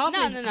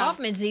Hoffman's, No.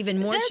 Hoffman's even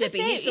more They're the chippy.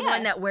 same, He's the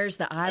one that wears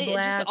the eye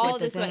black. all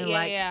with this the way, thing,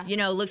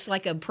 yeah. looks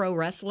like a pro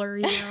wrestler,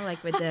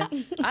 like with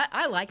the...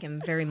 I like him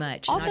very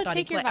much. Also, and I thought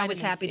take your I was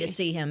vitamin happy to C.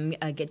 see him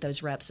get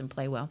those reps and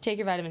play well. Take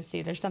your vitamin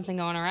C. There's something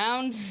going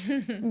around.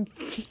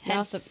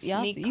 Y'all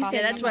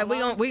that's why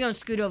we're gonna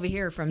scoot over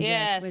here from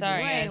Yeah, Jess.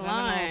 sorry. Wait, guys,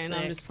 lying. I'm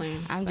I'm just playing.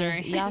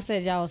 Y'all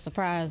said y'all was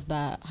surprised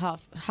by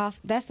Hoff.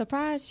 That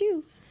surprised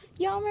you.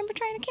 Y'all remember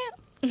training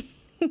camp?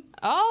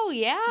 Oh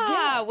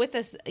yeah, with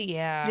this,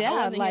 I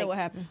wasn't here. What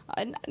happened?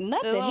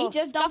 Nothing. The He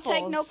just don't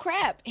take no scuffles.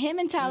 crap. Him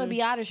and Tyler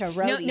Biotis are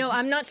roadies. No,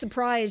 I'm not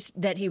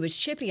surprised that he was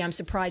chippy. I'm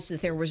surprised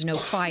that there was no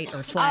fight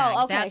or flag.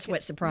 Oh, okay. That's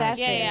what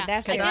surprised me. Yeah.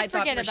 That's Because fair. I thought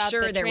forget for about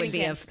sure the there would training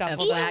be a camp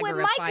scuffle. flag Even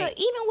or a fight.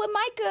 with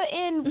Micah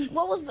and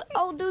what was the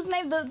old dude's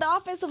name? The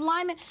offensive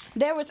lineman.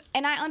 There was,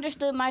 and I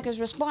understood Micah's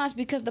response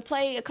because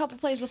a couple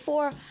plays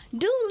before,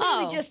 dude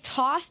literally just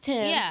tossed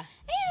him. Yeah. And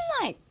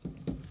he's like,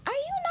 "Are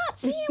you not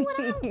seeing what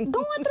I'm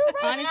going through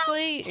right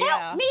Honestly, now?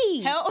 Help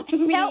me! Help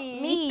me. Help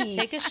me!"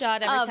 take a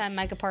shot every time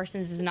Micah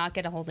Parsons does not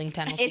get a holding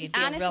penalty. It's It'd be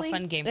a honestly, real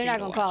fun game. they're for you not to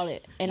gonna watch. call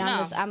it, and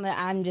No.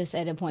 I'm just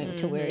at a point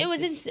to where It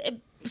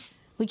was.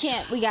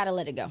 we gotta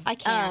let it go. I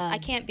can't. I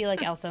can't be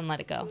like Elsa and let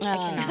it go. I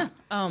cannot.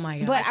 Oh my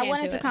god! But I can't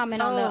wanted do to it.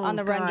 comment on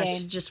the run gosh,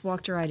 game. Just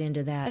walked right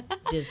into that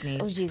Disney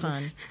Oh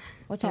Jesus, pun.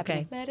 what's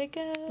happening? Okay. Let it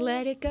go.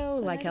 Let it go,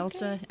 like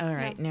Elsa. All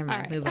right, never mind.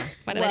 All right. Move on.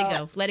 Whatever. Let it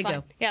go. Let it It's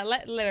go. fine. Yeah,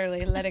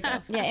 literally let it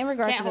go. Yeah, in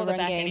regards Can't to the hold it run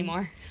back game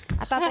anymore.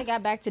 I thought they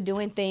got back to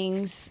doing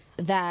things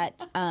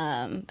that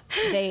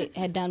they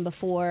had done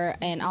before,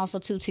 and also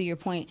to your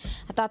point,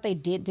 I thought they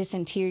did this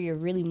interior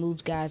really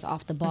moved guys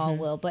off the ball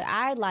well. But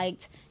I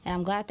liked, and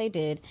I'm glad they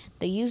did.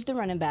 They used the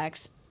running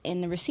backs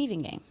in the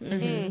receiving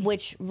game,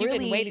 which really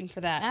been waiting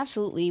for that.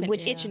 absolutely, Been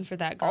which itching for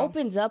that, girl.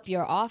 opens up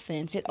your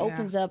offense. It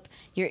opens up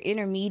your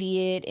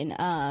intermediate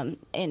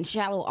and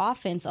shallow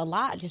offense a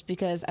lot. Just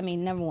because, I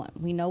mean, number one,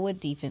 we know what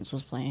defense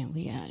was playing,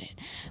 we got it,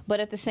 but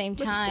at the same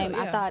time,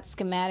 I thought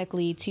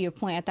schematically, to your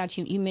point, I thought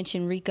you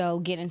mentioned Rico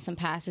getting some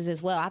passes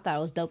as well. I thought it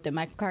was dope that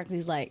Mike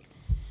McCarthy's like,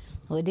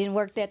 well, it didn't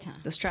work that time.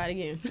 Let's try it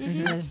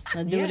again.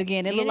 Let's do it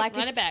again. It looked like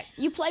Run it back.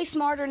 you play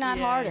smarter, not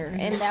harder,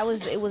 and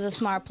it was a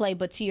smart play.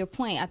 But to your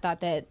point, I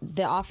thought that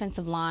the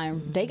offensive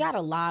line they got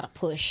a lot of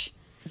push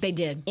They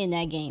did. in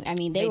that game. I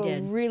mean, they were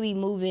did. really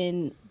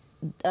moving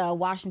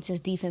Washington's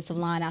defensive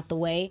line out the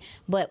way.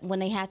 But when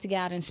they had to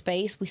get out in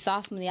space, we saw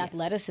some of the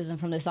athleticism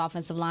from this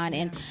offensive line.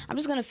 And I'm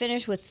just going to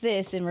finish with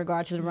this in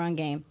regard to the run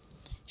game.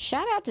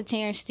 Shout out to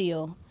Terrence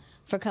Steele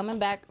for coming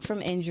back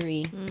from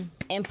injury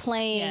and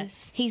playing.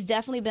 Yes. He's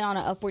definitely been on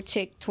an upward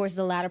tick towards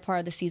the latter part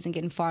of the season,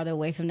 getting farther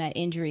away from that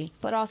injury.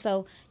 But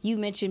also, you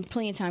mentioned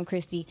plenty of time,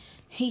 Christy,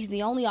 he's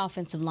the only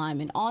offensive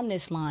lineman on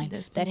this line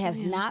that has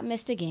not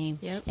missed a game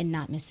and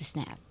not missed a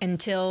snap.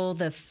 Until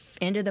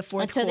Into the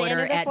fourth Until the quarter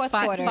end of the at fourth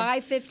quarter.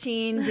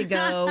 5:15 to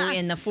go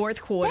in the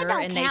fourth quarter,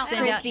 don't and count, they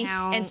send Christy.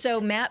 out. And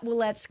so Matt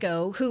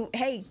Willetsko, who,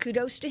 hey,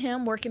 kudos to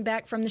him, working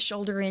back from the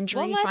shoulder injury,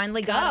 Well, let's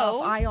finally got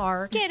go. off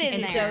IR. Get in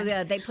and there.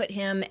 so they put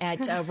him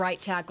at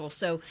right tackle.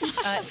 So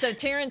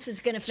Terrence is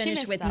going to finish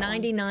missed with that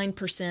one.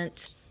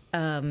 99%.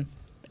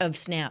 Of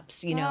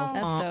snaps, That's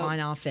dope. on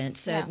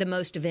offense. Yeah. The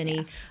most of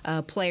any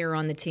player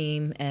on the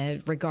team,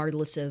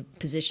 regardless of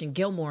position.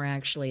 Gilmore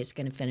actually is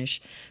going to finish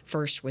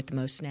first with the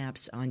most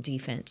snaps on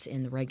defense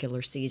in the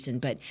regular season.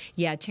 But,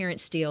 yeah,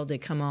 Terrence Steele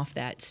did come off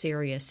that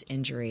serious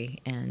injury.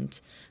 And,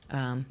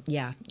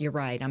 you're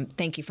right.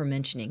 Thank you for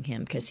mentioning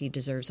him because he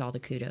deserves all the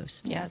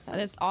kudos. Yeah,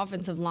 this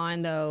offensive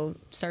line, though,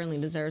 certainly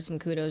deserves some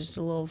kudos. Just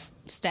a little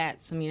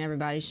stats. I mean,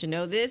 everybody should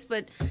know this,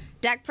 but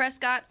Dak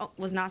Prescott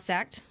was not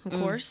sacked, of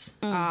course,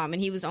 and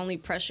he was only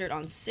pressured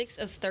on 6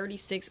 of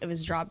 36 of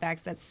his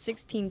dropbacks. That's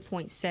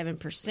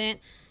 16.7%,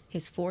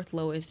 his fourth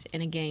lowest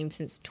in a game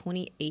since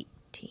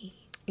 2018.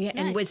 Yeah,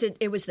 and Nice.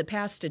 it was the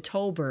pass to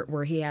Tolbert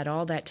where he had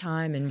all that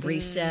time and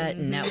reset,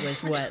 and that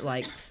was what,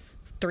 like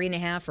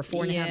 3.5 or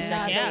 4.5 Yeah.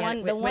 seconds? the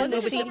one What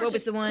was that what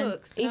was the one?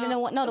 Even the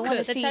one, no, the one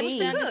The to CD.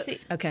 touchdown to Cooks.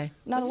 C- Okay.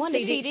 No, the one to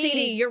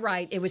CD. You're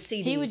right. It was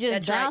CD. He was just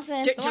That's bouncing.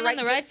 right. The one on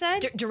the right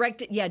side?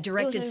 Directed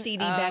It was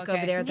CD Oh, back okay.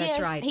 over there. That's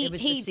Yes, right. It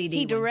was the CD.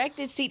 He one.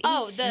 directed CD.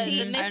 Oh, the I know what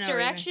you mean.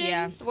 misdirection?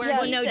 Yeah. Where Yeah.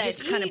 Well, he no, said,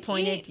 just kind of "Eat,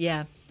 pointed. eat."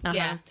 Yeah. Uh-huh.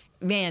 Yeah.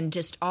 Man,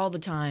 just all the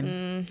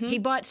time. He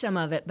bought some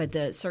of it,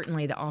 but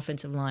certainly the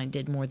offensive line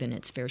did more than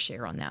its fair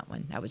share on that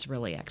one. That was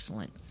really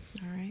excellent.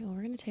 All right, well,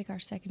 we're going to take our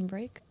second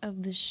break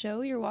of the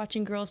show. You're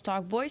watching Girls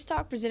Talk, Boys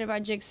Talk, presented by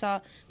Jigsaw,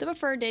 the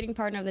preferred dating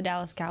partner of the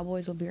Dallas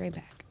Cowboys. We'll be right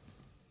back.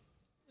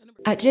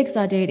 At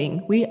Jigsaw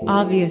Dating, we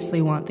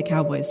obviously want the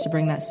Cowboys to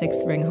bring that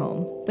sixth ring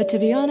home. But to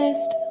be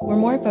honest, we're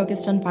more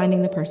focused on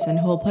finding the person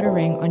who will put a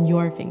ring on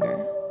your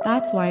finger.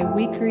 That's why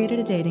we created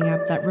a dating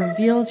app that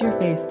reveals your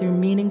face through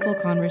meaningful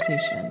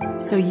conversation,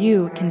 so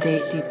you can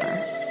date deeper.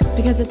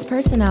 Because it's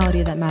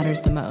personality that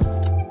matters the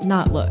most,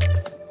 not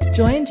looks.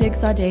 Join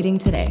Jigsaw Dating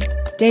today,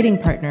 dating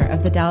partner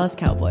of the Dallas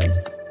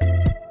Cowboys.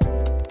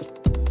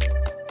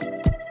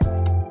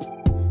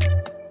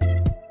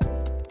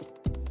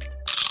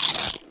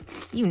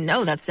 You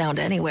know that sound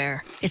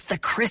anywhere. It's the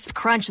crisp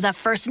crunch of that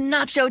first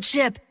nacho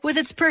chip. With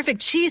its perfect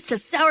cheese to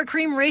sour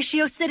cream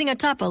ratio sitting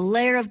atop a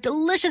layer of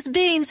delicious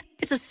beans,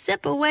 it's a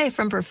sip away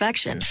from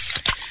perfection.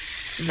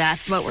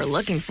 That's what we're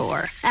looking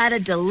for. Add a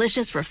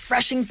delicious,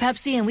 refreshing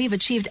Pepsi and we've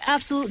achieved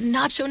absolute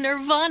nacho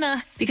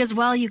nirvana. Because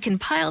while you can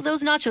pile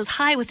those nachos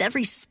high with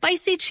every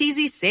spicy,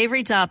 cheesy,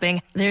 savory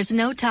topping, there's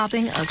no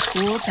topping a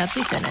cool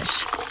Pepsi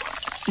finish.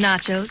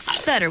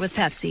 Nachos, better with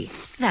Pepsi.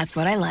 That's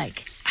what I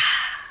like.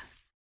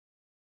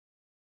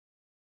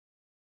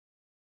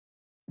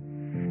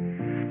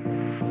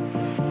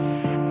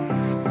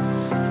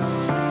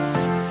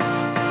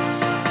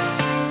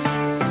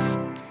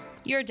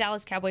 Your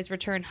Dallas Cowboys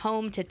return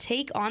home to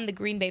take on the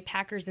Green Bay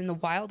Packers in the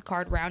wild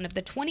card round of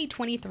the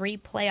 2023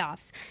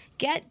 playoffs.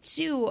 Get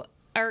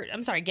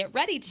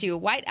ready to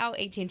white out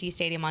AT&T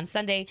Stadium on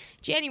Sunday,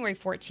 January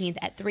 14th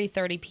at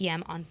 3:30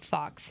 p.m. on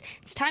Fox.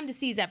 It's time to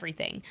seize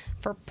everything.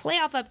 For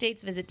playoff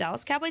updates, visit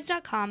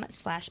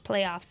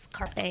dallascowboys.com/playoffs.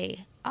 Carpe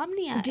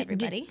Omnia,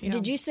 everybody.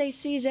 Did you say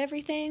seize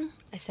everything?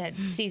 I said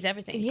seize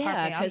everything. Yeah,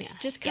 Carpe because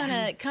Omnia. just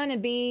kind of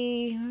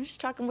be. I was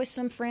just talking with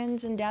some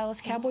friends in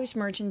Dallas Cowboys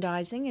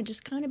merchandising, and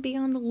just kind of be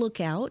on the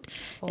lookout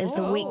as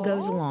the week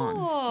goes along.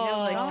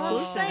 That's all I'm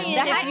saying.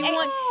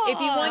 If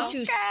you want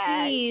to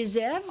seize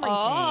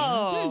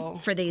everything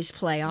for these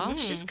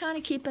playoffs, just kind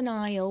of keep an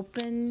eye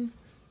open.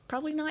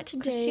 Probably not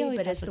today, always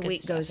but has as the the good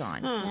week goes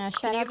on. Yeah,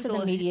 shout out to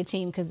the media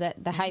team because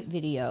the hype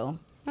video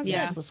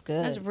was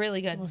good. That's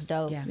really good. It was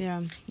dope.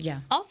 Yeah.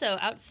 Also,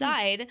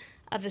 outside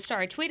of the Star,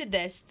 I tweeted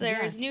this.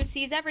 There's new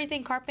Seize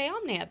Everything Carpe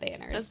Omnia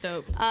banners. That's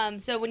dope.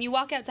 So when you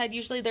walk outside,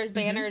 usually there's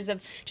banners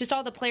of just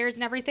all the players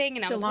and everything.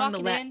 And It's I was along the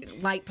walking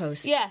in. light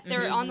posts. Yeah,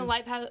 they're on the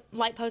light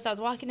post. I was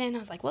walking in. I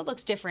was like, "What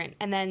looks different?"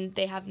 And then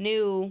they have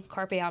new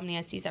Carpe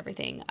Omnia Seize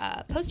Everything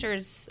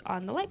posters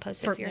on the light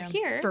post. So if you're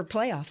here, for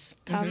playoffs.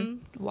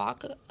 come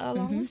walk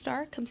along the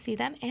Star, come see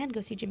them, and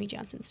go see Jimmy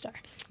Johnson's Star.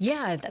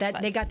 Yeah,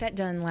 fun. they got that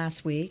done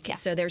last week. Yeah.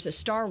 So there's a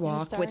Star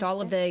Walk with all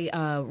of the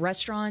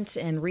restaurants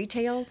and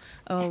retail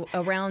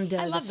around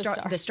I love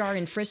the Star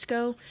in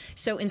Frisco.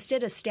 So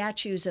instead of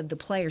statues of the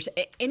players,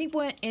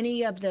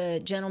 any of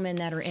the gentlemen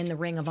that are in the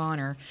Ring of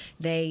Honor,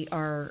 they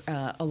are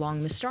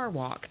along the Star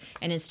Walk.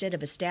 And instead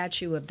of a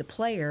statue of the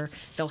player,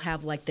 they'll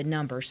have like the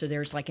number. So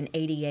there's like an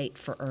 88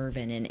 for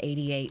Irvin and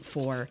 88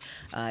 for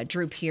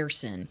Drew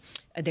Pearson.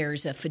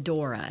 There's a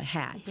fedora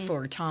hat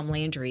for Tom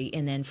Landry,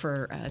 and then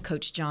for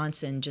Coach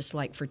Johnson, just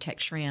like for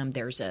Tex Schramm,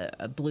 there's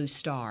a blue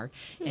star.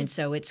 And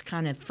so it's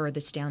kind of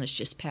furthest down. It's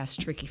just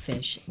past Tricky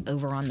Fish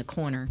over on the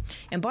corner.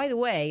 And by the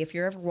way, if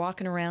you're ever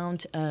walking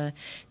around,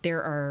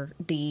 there are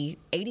the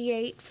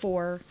 88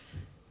 for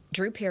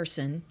Drew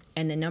Pearson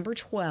and the number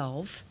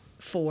 12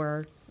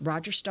 for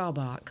Roger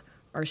Staubach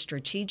are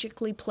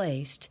strategically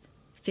placed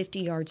 50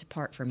 yards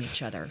apart from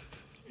each other.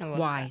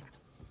 Why? That.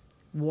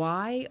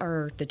 Why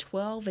are the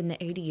 12 and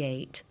the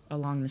 88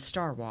 along the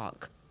Star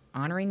Walk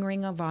honoring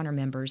Ring of Honor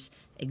members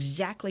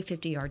exactly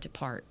 50 yards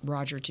apart,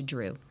 Roger to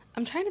Drew.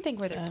 I'm trying to think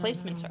where their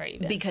placements are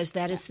even. Because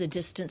that is the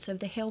distance of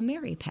the Hail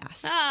Mary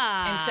pass.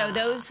 Ah. And so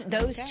those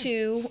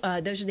two,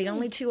 those are the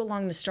only two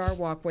along the Star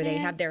Walk where they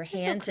have their so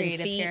hands and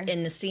creative feet here.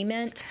 in the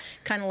cement,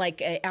 kind of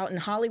like out in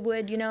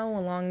Hollywood,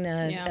 along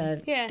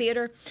the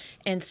theater.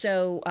 And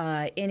so,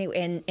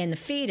 anyway, and the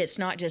feet, it's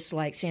not just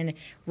like saying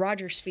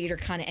Roger's feet are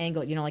kind of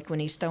angled, like when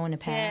he's throwing a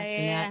pass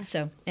and that.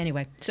 So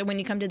anyway, so when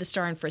you come to the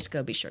Star in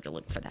Frisco, be sure to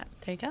look for that.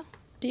 There you go.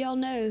 Do y'all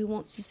know who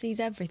wants to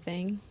seize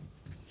everything?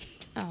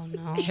 Oh,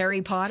 no.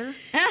 Harry Potter?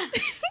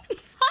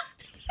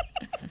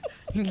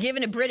 You're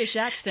giving a British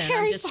accent.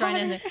 Harry I'm just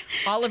trying to.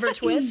 Oliver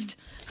Twist?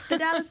 The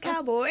Dallas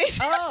Cowboys.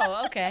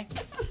 Oh, okay.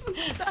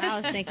 I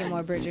was thinking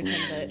more Bridgerton,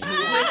 but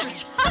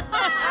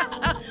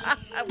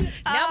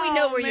Now we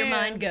know where your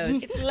mind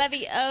goes. It's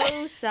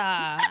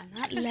Leviosa,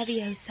 not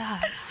Leviosa.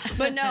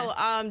 But no,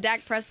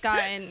 Dak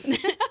Prescott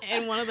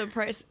in one of the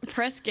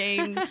press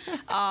game,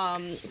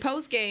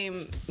 post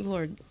game,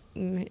 Lord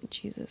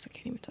Jesus, I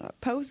can't even talk.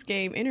 Post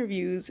game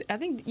interviews. I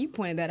think you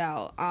pointed that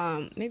out.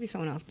 Maybe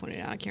someone else pointed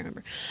it out. I can't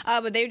remember.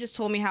 But they just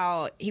told me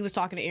how he was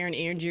talking to Aaron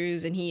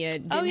Andrews and he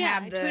didn't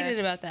have the. I tweeted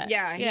about that.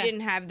 Yeah, he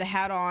didn't have the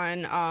hat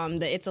on,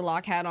 the It's a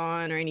Lock hat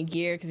on or any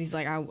gear because he's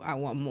like, I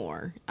want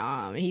more.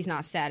 He's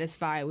not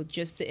satisfied with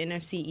just the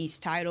NFC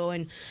East title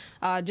and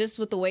just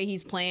with the way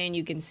he's playing,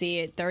 you can see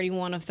it.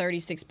 31 of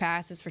 36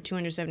 passes for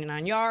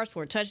 279 yards,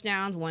 4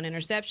 touchdowns, 1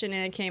 interception,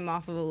 and it came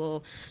off of a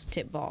little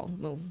tip ball.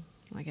 Well,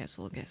 I guess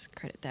we'll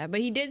credit that.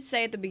 But he did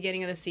say at the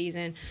beginning of the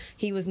season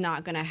he was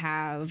not going to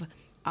have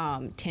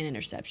 10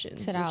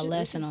 interceptions. said I'll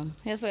lessen him.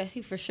 That's what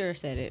he for sure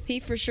said it. He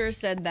for sure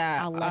said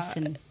that. I'll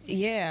lessen.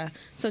 Yeah.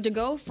 So to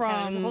go there's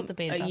a whole from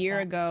debate a about year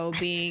that. ago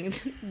being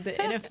the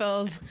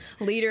NFL's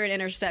leader in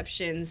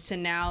interceptions to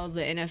now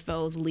the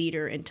NFL's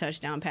leader in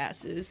touchdown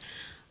passes,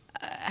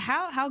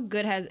 how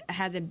good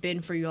has it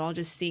been for you all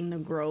just seeing the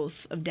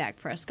growth of Dak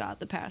Prescott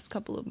the past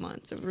couple of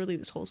months, or really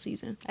this whole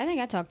season? I think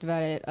I talked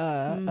about it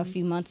a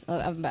few months,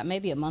 about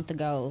maybe a month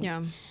ago.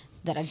 Yeah.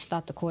 That I just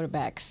thought the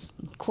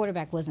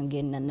quarterback wasn't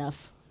getting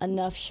enough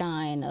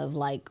shine of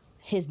like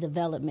his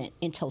development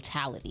in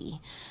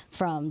totality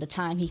from the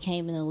time he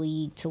came in the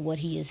league to what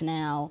he is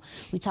now.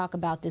 We talk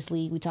about this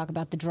league, we talk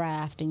about the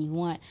draft, and you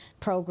want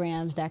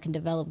programs that can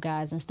develop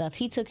guys and stuff.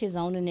 He took his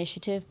own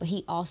initiative, but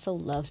he also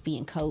loves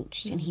being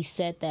coached, and he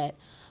said that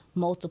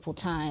multiple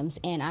times.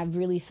 And I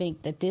really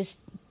think that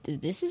this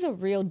is a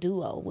real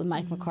duo with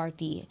Mike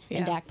McCarthy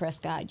and Dak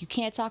Prescott. You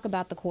can't talk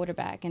about the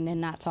quarterback and then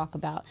not talk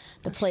about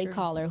the play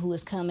caller who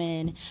has come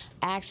in,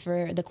 asked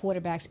for the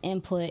quarterback's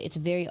input. It's a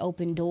very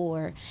open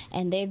door,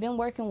 and they've been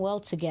working well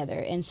together.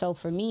 And so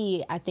for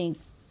me, I think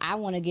I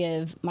want to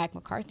give Mike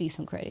McCarthy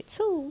some credit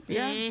too.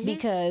 Yeah.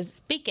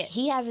 Because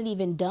he hasn't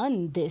even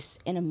done this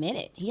in a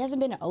minute. He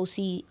hasn't been an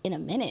OC in a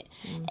minute.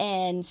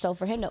 And so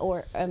for him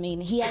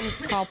he hadn't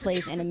called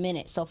plays in a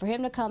minute. So for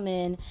him to come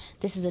in,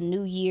 this is a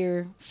new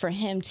year for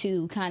him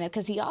to kind of,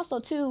 because he also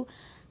too,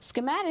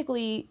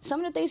 schematically, some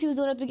of the things he was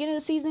doing at the beginning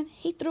of the season,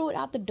 he threw it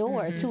out the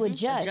door to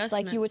adjust,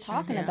 like you were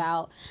talking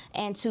about,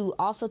 and to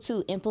also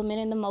to implement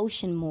in the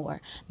motion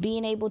more,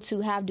 being able to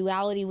have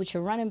duality with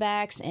your running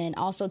backs, and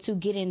also to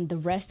getting the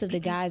rest of the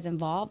guys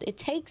involved. It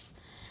takes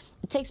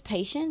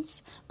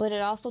patience, but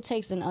it also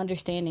takes an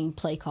understanding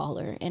play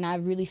caller, and I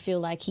really feel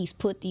like he's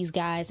put these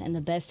guys in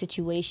the best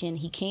situation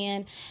he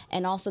can,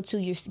 and also too,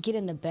 you're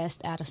getting the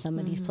best out of some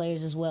of these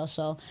players as well.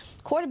 So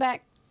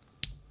quarterback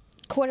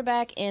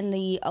and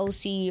the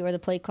OC or the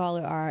play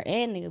caller are,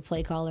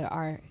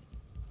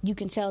 you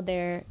can tell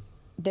they're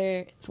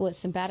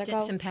simpatico?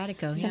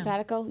 Simpatico, yeah.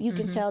 Simpatico. You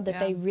can tell that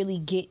they really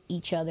get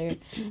each other,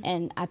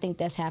 and I think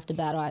that's half the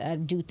battle. I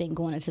do think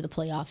going into the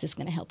playoffs is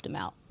going to help them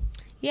out.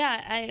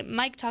 Yeah,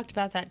 Mike talked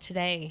about that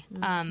today.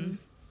 And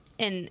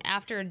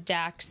after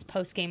Dak's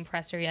post-game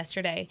presser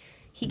yesterday,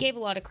 he gave a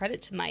lot of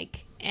credit to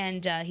Mike,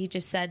 and he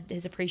just said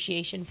his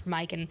appreciation for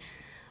Mike. And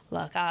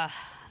look,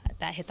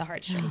 that hit the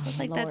heartstrings. I was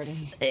like, Lordy.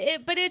 that's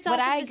it, but it's awesome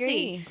I to agree.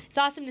 see. It's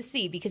awesome to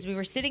see because we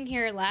were sitting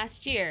here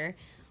last year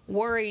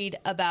worried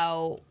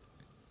about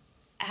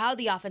how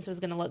the offense was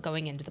going to look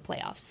going into the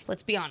playoffs.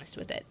 Let's be honest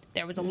with it.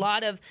 There was a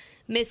lot of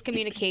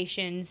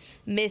miscommunications,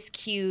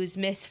 miscues,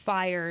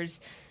 misfires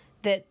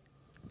that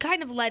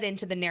kind of led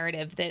into the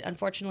narrative that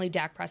unfortunately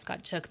Dak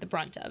Prescott took the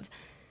brunt of.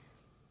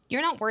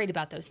 You're not worried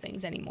about those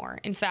things anymore.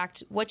 In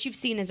fact, what you've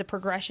seen is a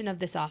progression of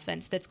this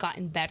offense that's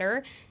gotten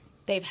better.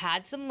 They've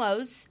had some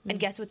lows, and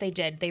guess what they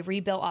did? They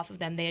rebuilt off of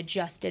them. They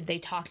adjusted. They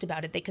talked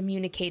about it. They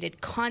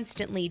communicated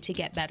constantly to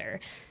get better.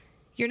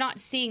 You're not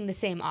seeing the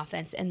same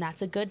offense, and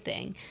that's a good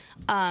thing.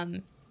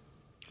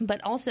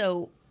 But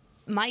also,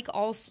 Mike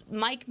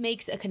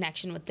makes a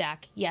connection with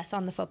Dak, yes,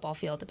 on the football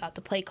field about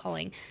the play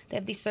calling. They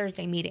have these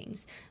Thursday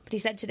meetings. But he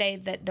said today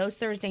that those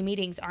Thursday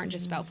meetings aren't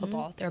just about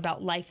football. They're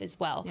about life as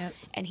well. Yep.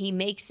 And he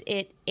makes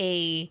it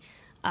a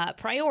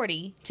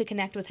priority to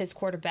connect with his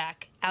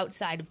quarterback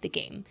outside of the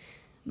game.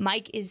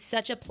 Mike is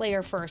such a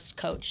player-first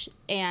coach,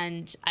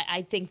 and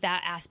I think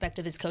that aspect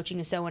of his coaching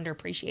is so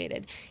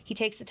underappreciated. He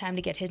takes the time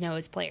to get to know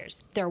his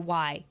players, their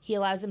why. He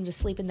allows them to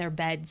sleep in their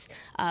beds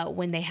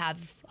when they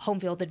have home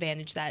field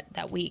advantage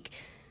that week.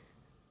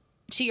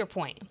 To your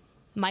point,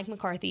 Mike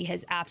McCarthy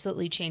has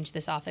absolutely changed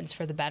this offense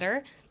for the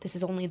better. This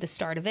is only the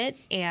start of it,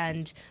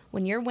 and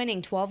when you're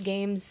winning 12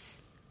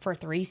 games for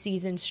 3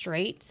 seasons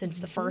straight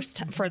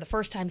for the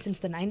first time since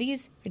the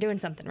 90s, you're doing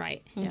something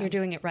right. Yeah. You're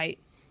doing it right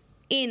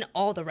in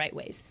all the right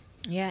ways.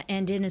 Yeah,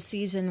 and in a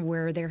season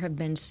where there have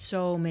been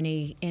so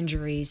many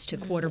injuries to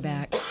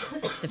quarterbacks,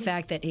 the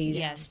fact that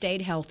he's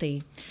stayed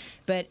healthy,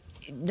 but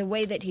the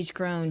way that he's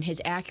grown,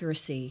 his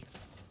accuracy,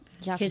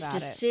 his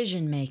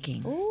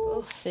decision-making.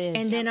 Ooh, sis.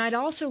 And then I'd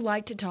also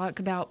like to talk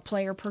about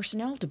player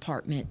personnel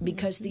department,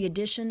 because the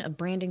addition of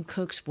Brandon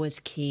Cooks was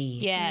key.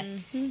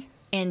 Yes.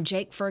 And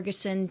Jake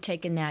Ferguson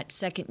taking that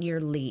second-year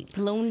leap.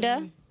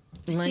 Linda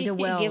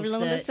Wells. Give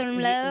Linda some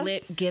love.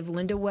 Give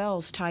Linda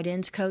Wells, tight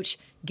ends coach.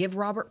 Give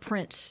Robert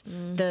Prince,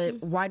 the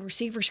wide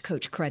receivers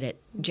coach,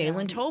 credit.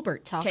 Jalen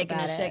Tolbert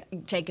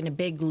taking a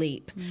big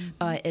leap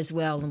as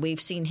well. And we've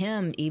seen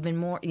him even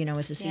more,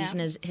 as the season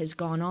has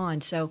gone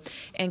on. So,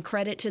 and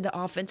credit to the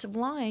offensive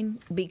line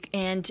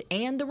and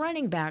the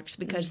running backs,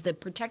 because the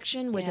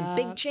protection was a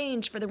big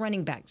change for the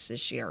running backs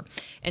this year.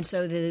 And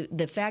so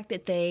the fact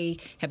that they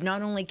have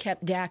not only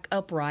kept Dak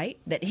upright,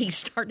 that he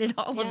started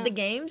all of the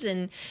games,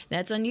 and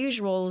that's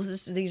unusual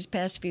these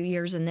past few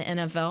years in the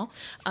NFL,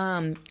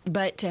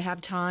 but to have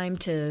time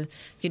to,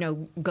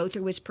 go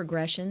through his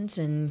progressions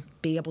and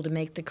be able to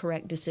make the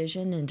correct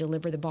decision and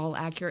deliver the ball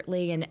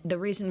accurately. And the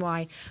reason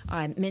why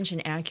I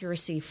mention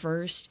accuracy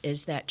first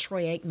is that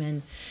Troy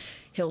Aikman,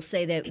 he'll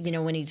say that,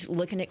 when he's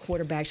looking at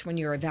quarterbacks, when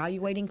you're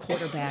evaluating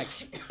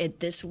quarterbacks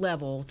at this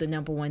level, the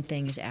number one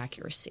thing is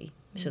accuracy.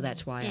 So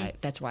that's why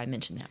I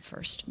mentioned that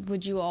first.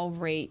 Would you all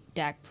rate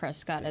Dak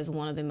Prescott as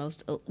one of the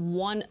most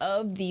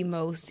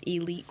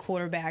elite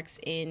quarterbacks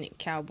in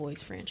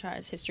Cowboys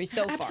franchise history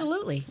so far?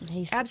 Absolutely.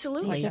 He's The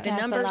surpassed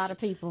numbers, a lot of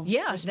people.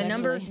 Yeah, the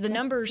numbers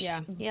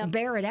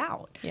bear it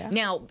out. Yeah.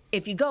 Now,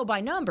 if you go by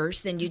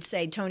numbers, then you'd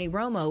say Tony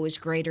Romo is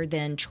greater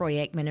than Troy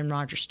Aikman and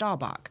Roger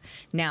Staubach.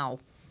 Now,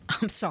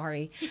 I'm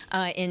sorry.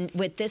 And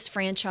with this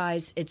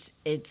franchise,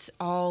 it's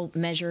all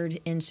measured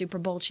in Super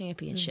Bowl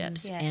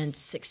championships and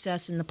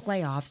success in the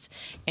playoffs.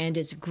 And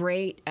it's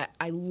great.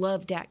 I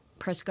love Dak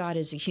Prescott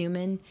as a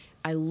human.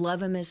 I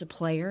love him as a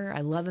player.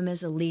 I love him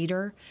as a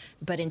leader.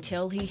 But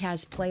until he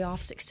has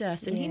playoff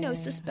success, and he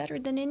knows this better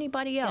than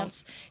anybody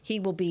else, he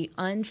will be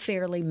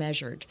unfairly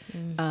measured.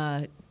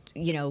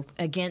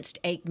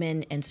 Against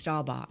Aikman and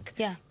Staubach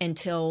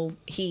until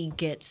he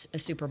gets a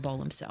Super Bowl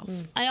himself.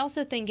 I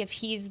also think if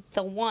he's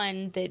the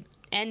one that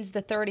ends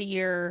the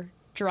 30-year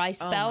dry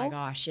spell, oh my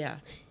gosh,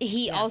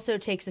 he also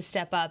takes a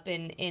step up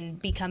in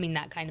becoming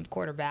that kind of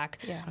quarterback.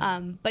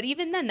 But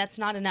even then, that's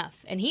not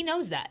enough. And he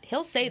knows that.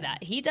 He'll say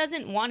that. He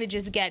doesn't want to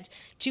just get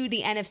to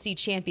the NFC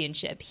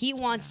Championship. He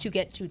wants to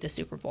get to the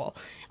Super Bowl.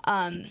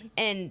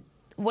 And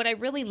what I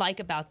really like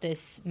about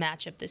this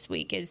matchup this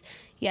week is,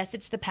 yes,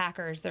 it's the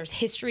Packers. There's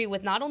history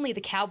with not only the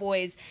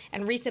Cowboys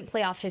and recent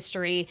playoff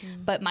history,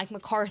 but Mike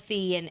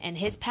McCarthy and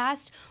his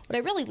past. What I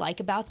really like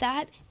about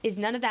that is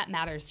none of that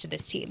matters to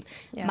this team.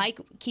 Mike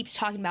keeps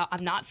talking about,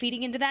 I'm not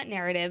feeding into that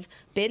narrative.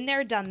 Been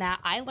there, done that.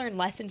 I learned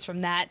lessons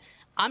from that.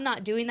 I'm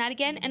not doing that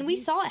again. And we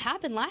saw it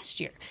happen last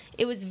year.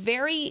 It was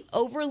very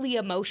overly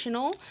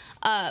emotional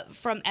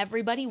from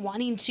everybody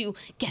wanting to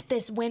get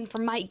this win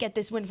from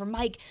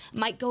Mike,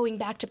 Mike going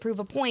back to prove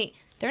a point.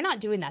 They're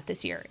not doing that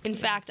this year. In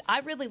fact,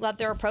 I really love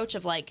their approach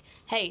of like,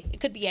 hey, it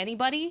could be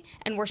anybody,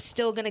 and we're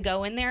still going to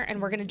go in there,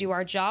 and we're going to do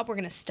our job. We're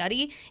going to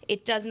study.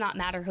 It does not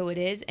matter who it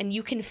is. And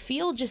you can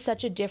feel just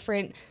such a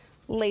different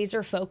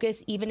laser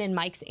focus even in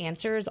Mike's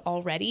answers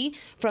already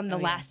from the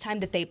last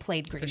time that they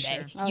played Green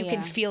Bay. You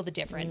can feel the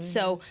difference.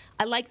 So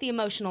I like the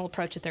emotional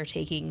approach that they're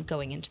taking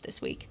going into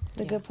this week.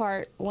 The good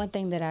part, one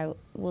thing that I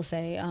will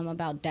say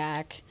about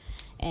Dak,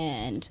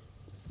 and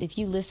if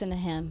you listen to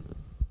him,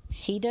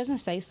 he doesn't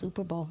say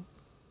Super Bowl.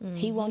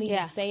 He won't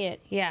even say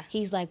it.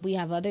 He's like, we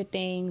have other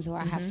things, or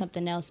I have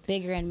something else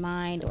bigger in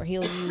mind, or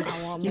he'll use,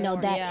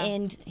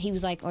 end. He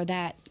was like, or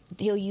that.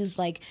 He'll use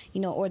like,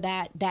 or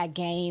that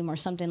game or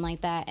something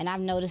like that. And I've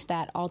noticed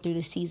that all through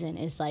the season.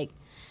 It's like,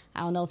 I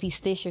don't know if he's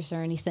stitious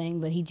or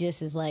anything, but he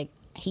just is like,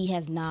 he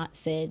has not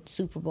said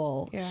Super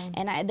Bowl.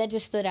 And that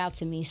just stood out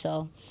to me.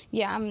 So,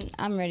 I'm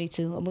ready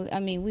to. I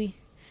mean,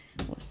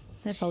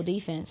 that whole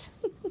defense.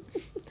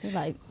 They're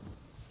like,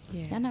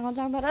 y'all not going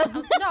to talk about us? No,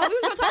 we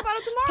was going to talk about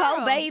it tomorrow.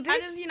 Po babies. I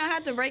just,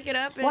 had to break it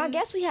up. Well, I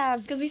guess we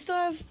have. Because we still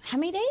have. How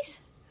many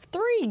days?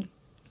 3.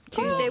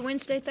 Tuesday,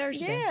 Wednesday,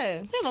 Thursday.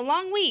 Yeah. We have a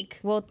long week.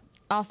 Well,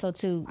 also,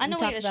 too. I know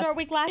we had a short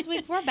week last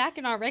week. We're back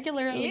in our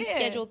regularly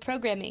scheduled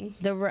programming.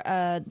 The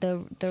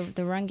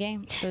run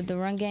game, the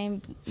run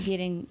game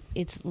getting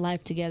its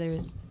life together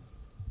is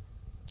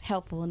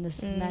helpful in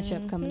this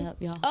matchup coming up,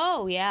 y'all.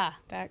 Oh, yeah.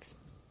 Facts.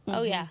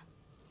 Oh, yeah.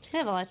 We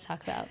have a lot to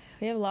talk about.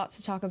 We have lots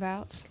to talk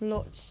about.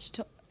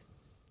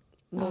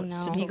 Well,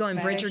 no. You going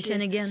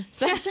Bridgerton again?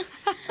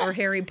 Or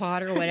Harry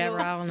Potter, whatever.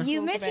 I don't know.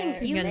 You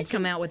mentioned You're going to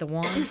come out with a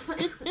wand?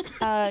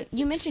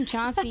 You mentioned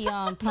Chauncey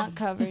on punt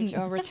coverage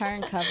or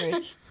return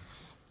coverage,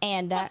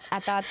 and that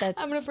I thought that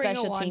I'm gonna bring a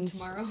special wand teams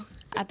tomorrow.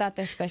 I thought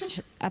that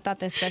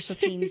special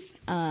teams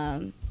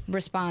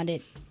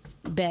responded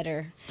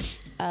better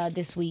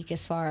this week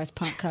as far as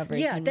punt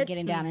coverage and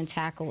getting down and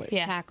tackling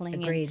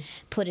Agreed. and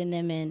putting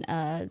them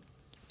in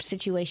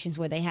situations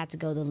where they had to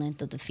go the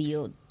length of the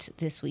field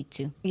this week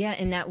too. Yeah,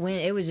 and that wind,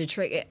 it was a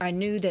trick. I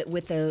knew that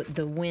with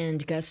the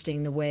wind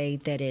gusting the way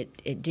that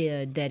it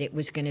did, that it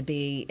was going to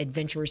be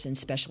adventurous in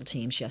special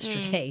teams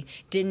yesterday.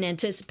 Didn't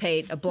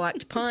anticipate a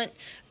blocked punt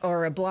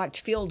or a blocked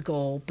field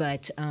goal,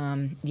 but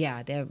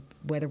the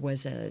weather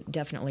was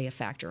definitely a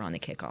factor on the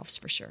kickoffs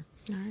for sure.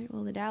 All right,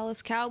 well, the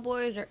Dallas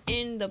Cowboys are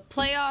in the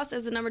playoffs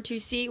as the number 2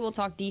 seed. We'll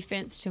talk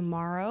defense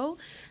tomorrow.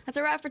 That's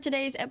a wrap for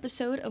today's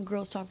episode of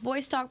Girls Talk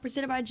Boys Talk,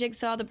 presented by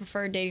Jigsaw, the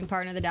preferred dating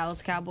partner of the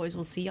Dallas Cowboys.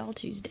 We'll see y'all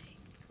Tuesday.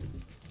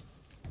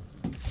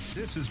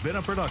 This has been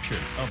a production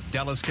of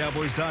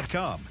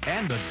DallasCowboys.com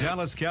and the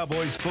Dallas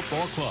Cowboys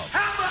Football Club.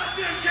 How about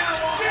this,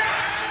 Cowboys?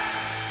 Yeah!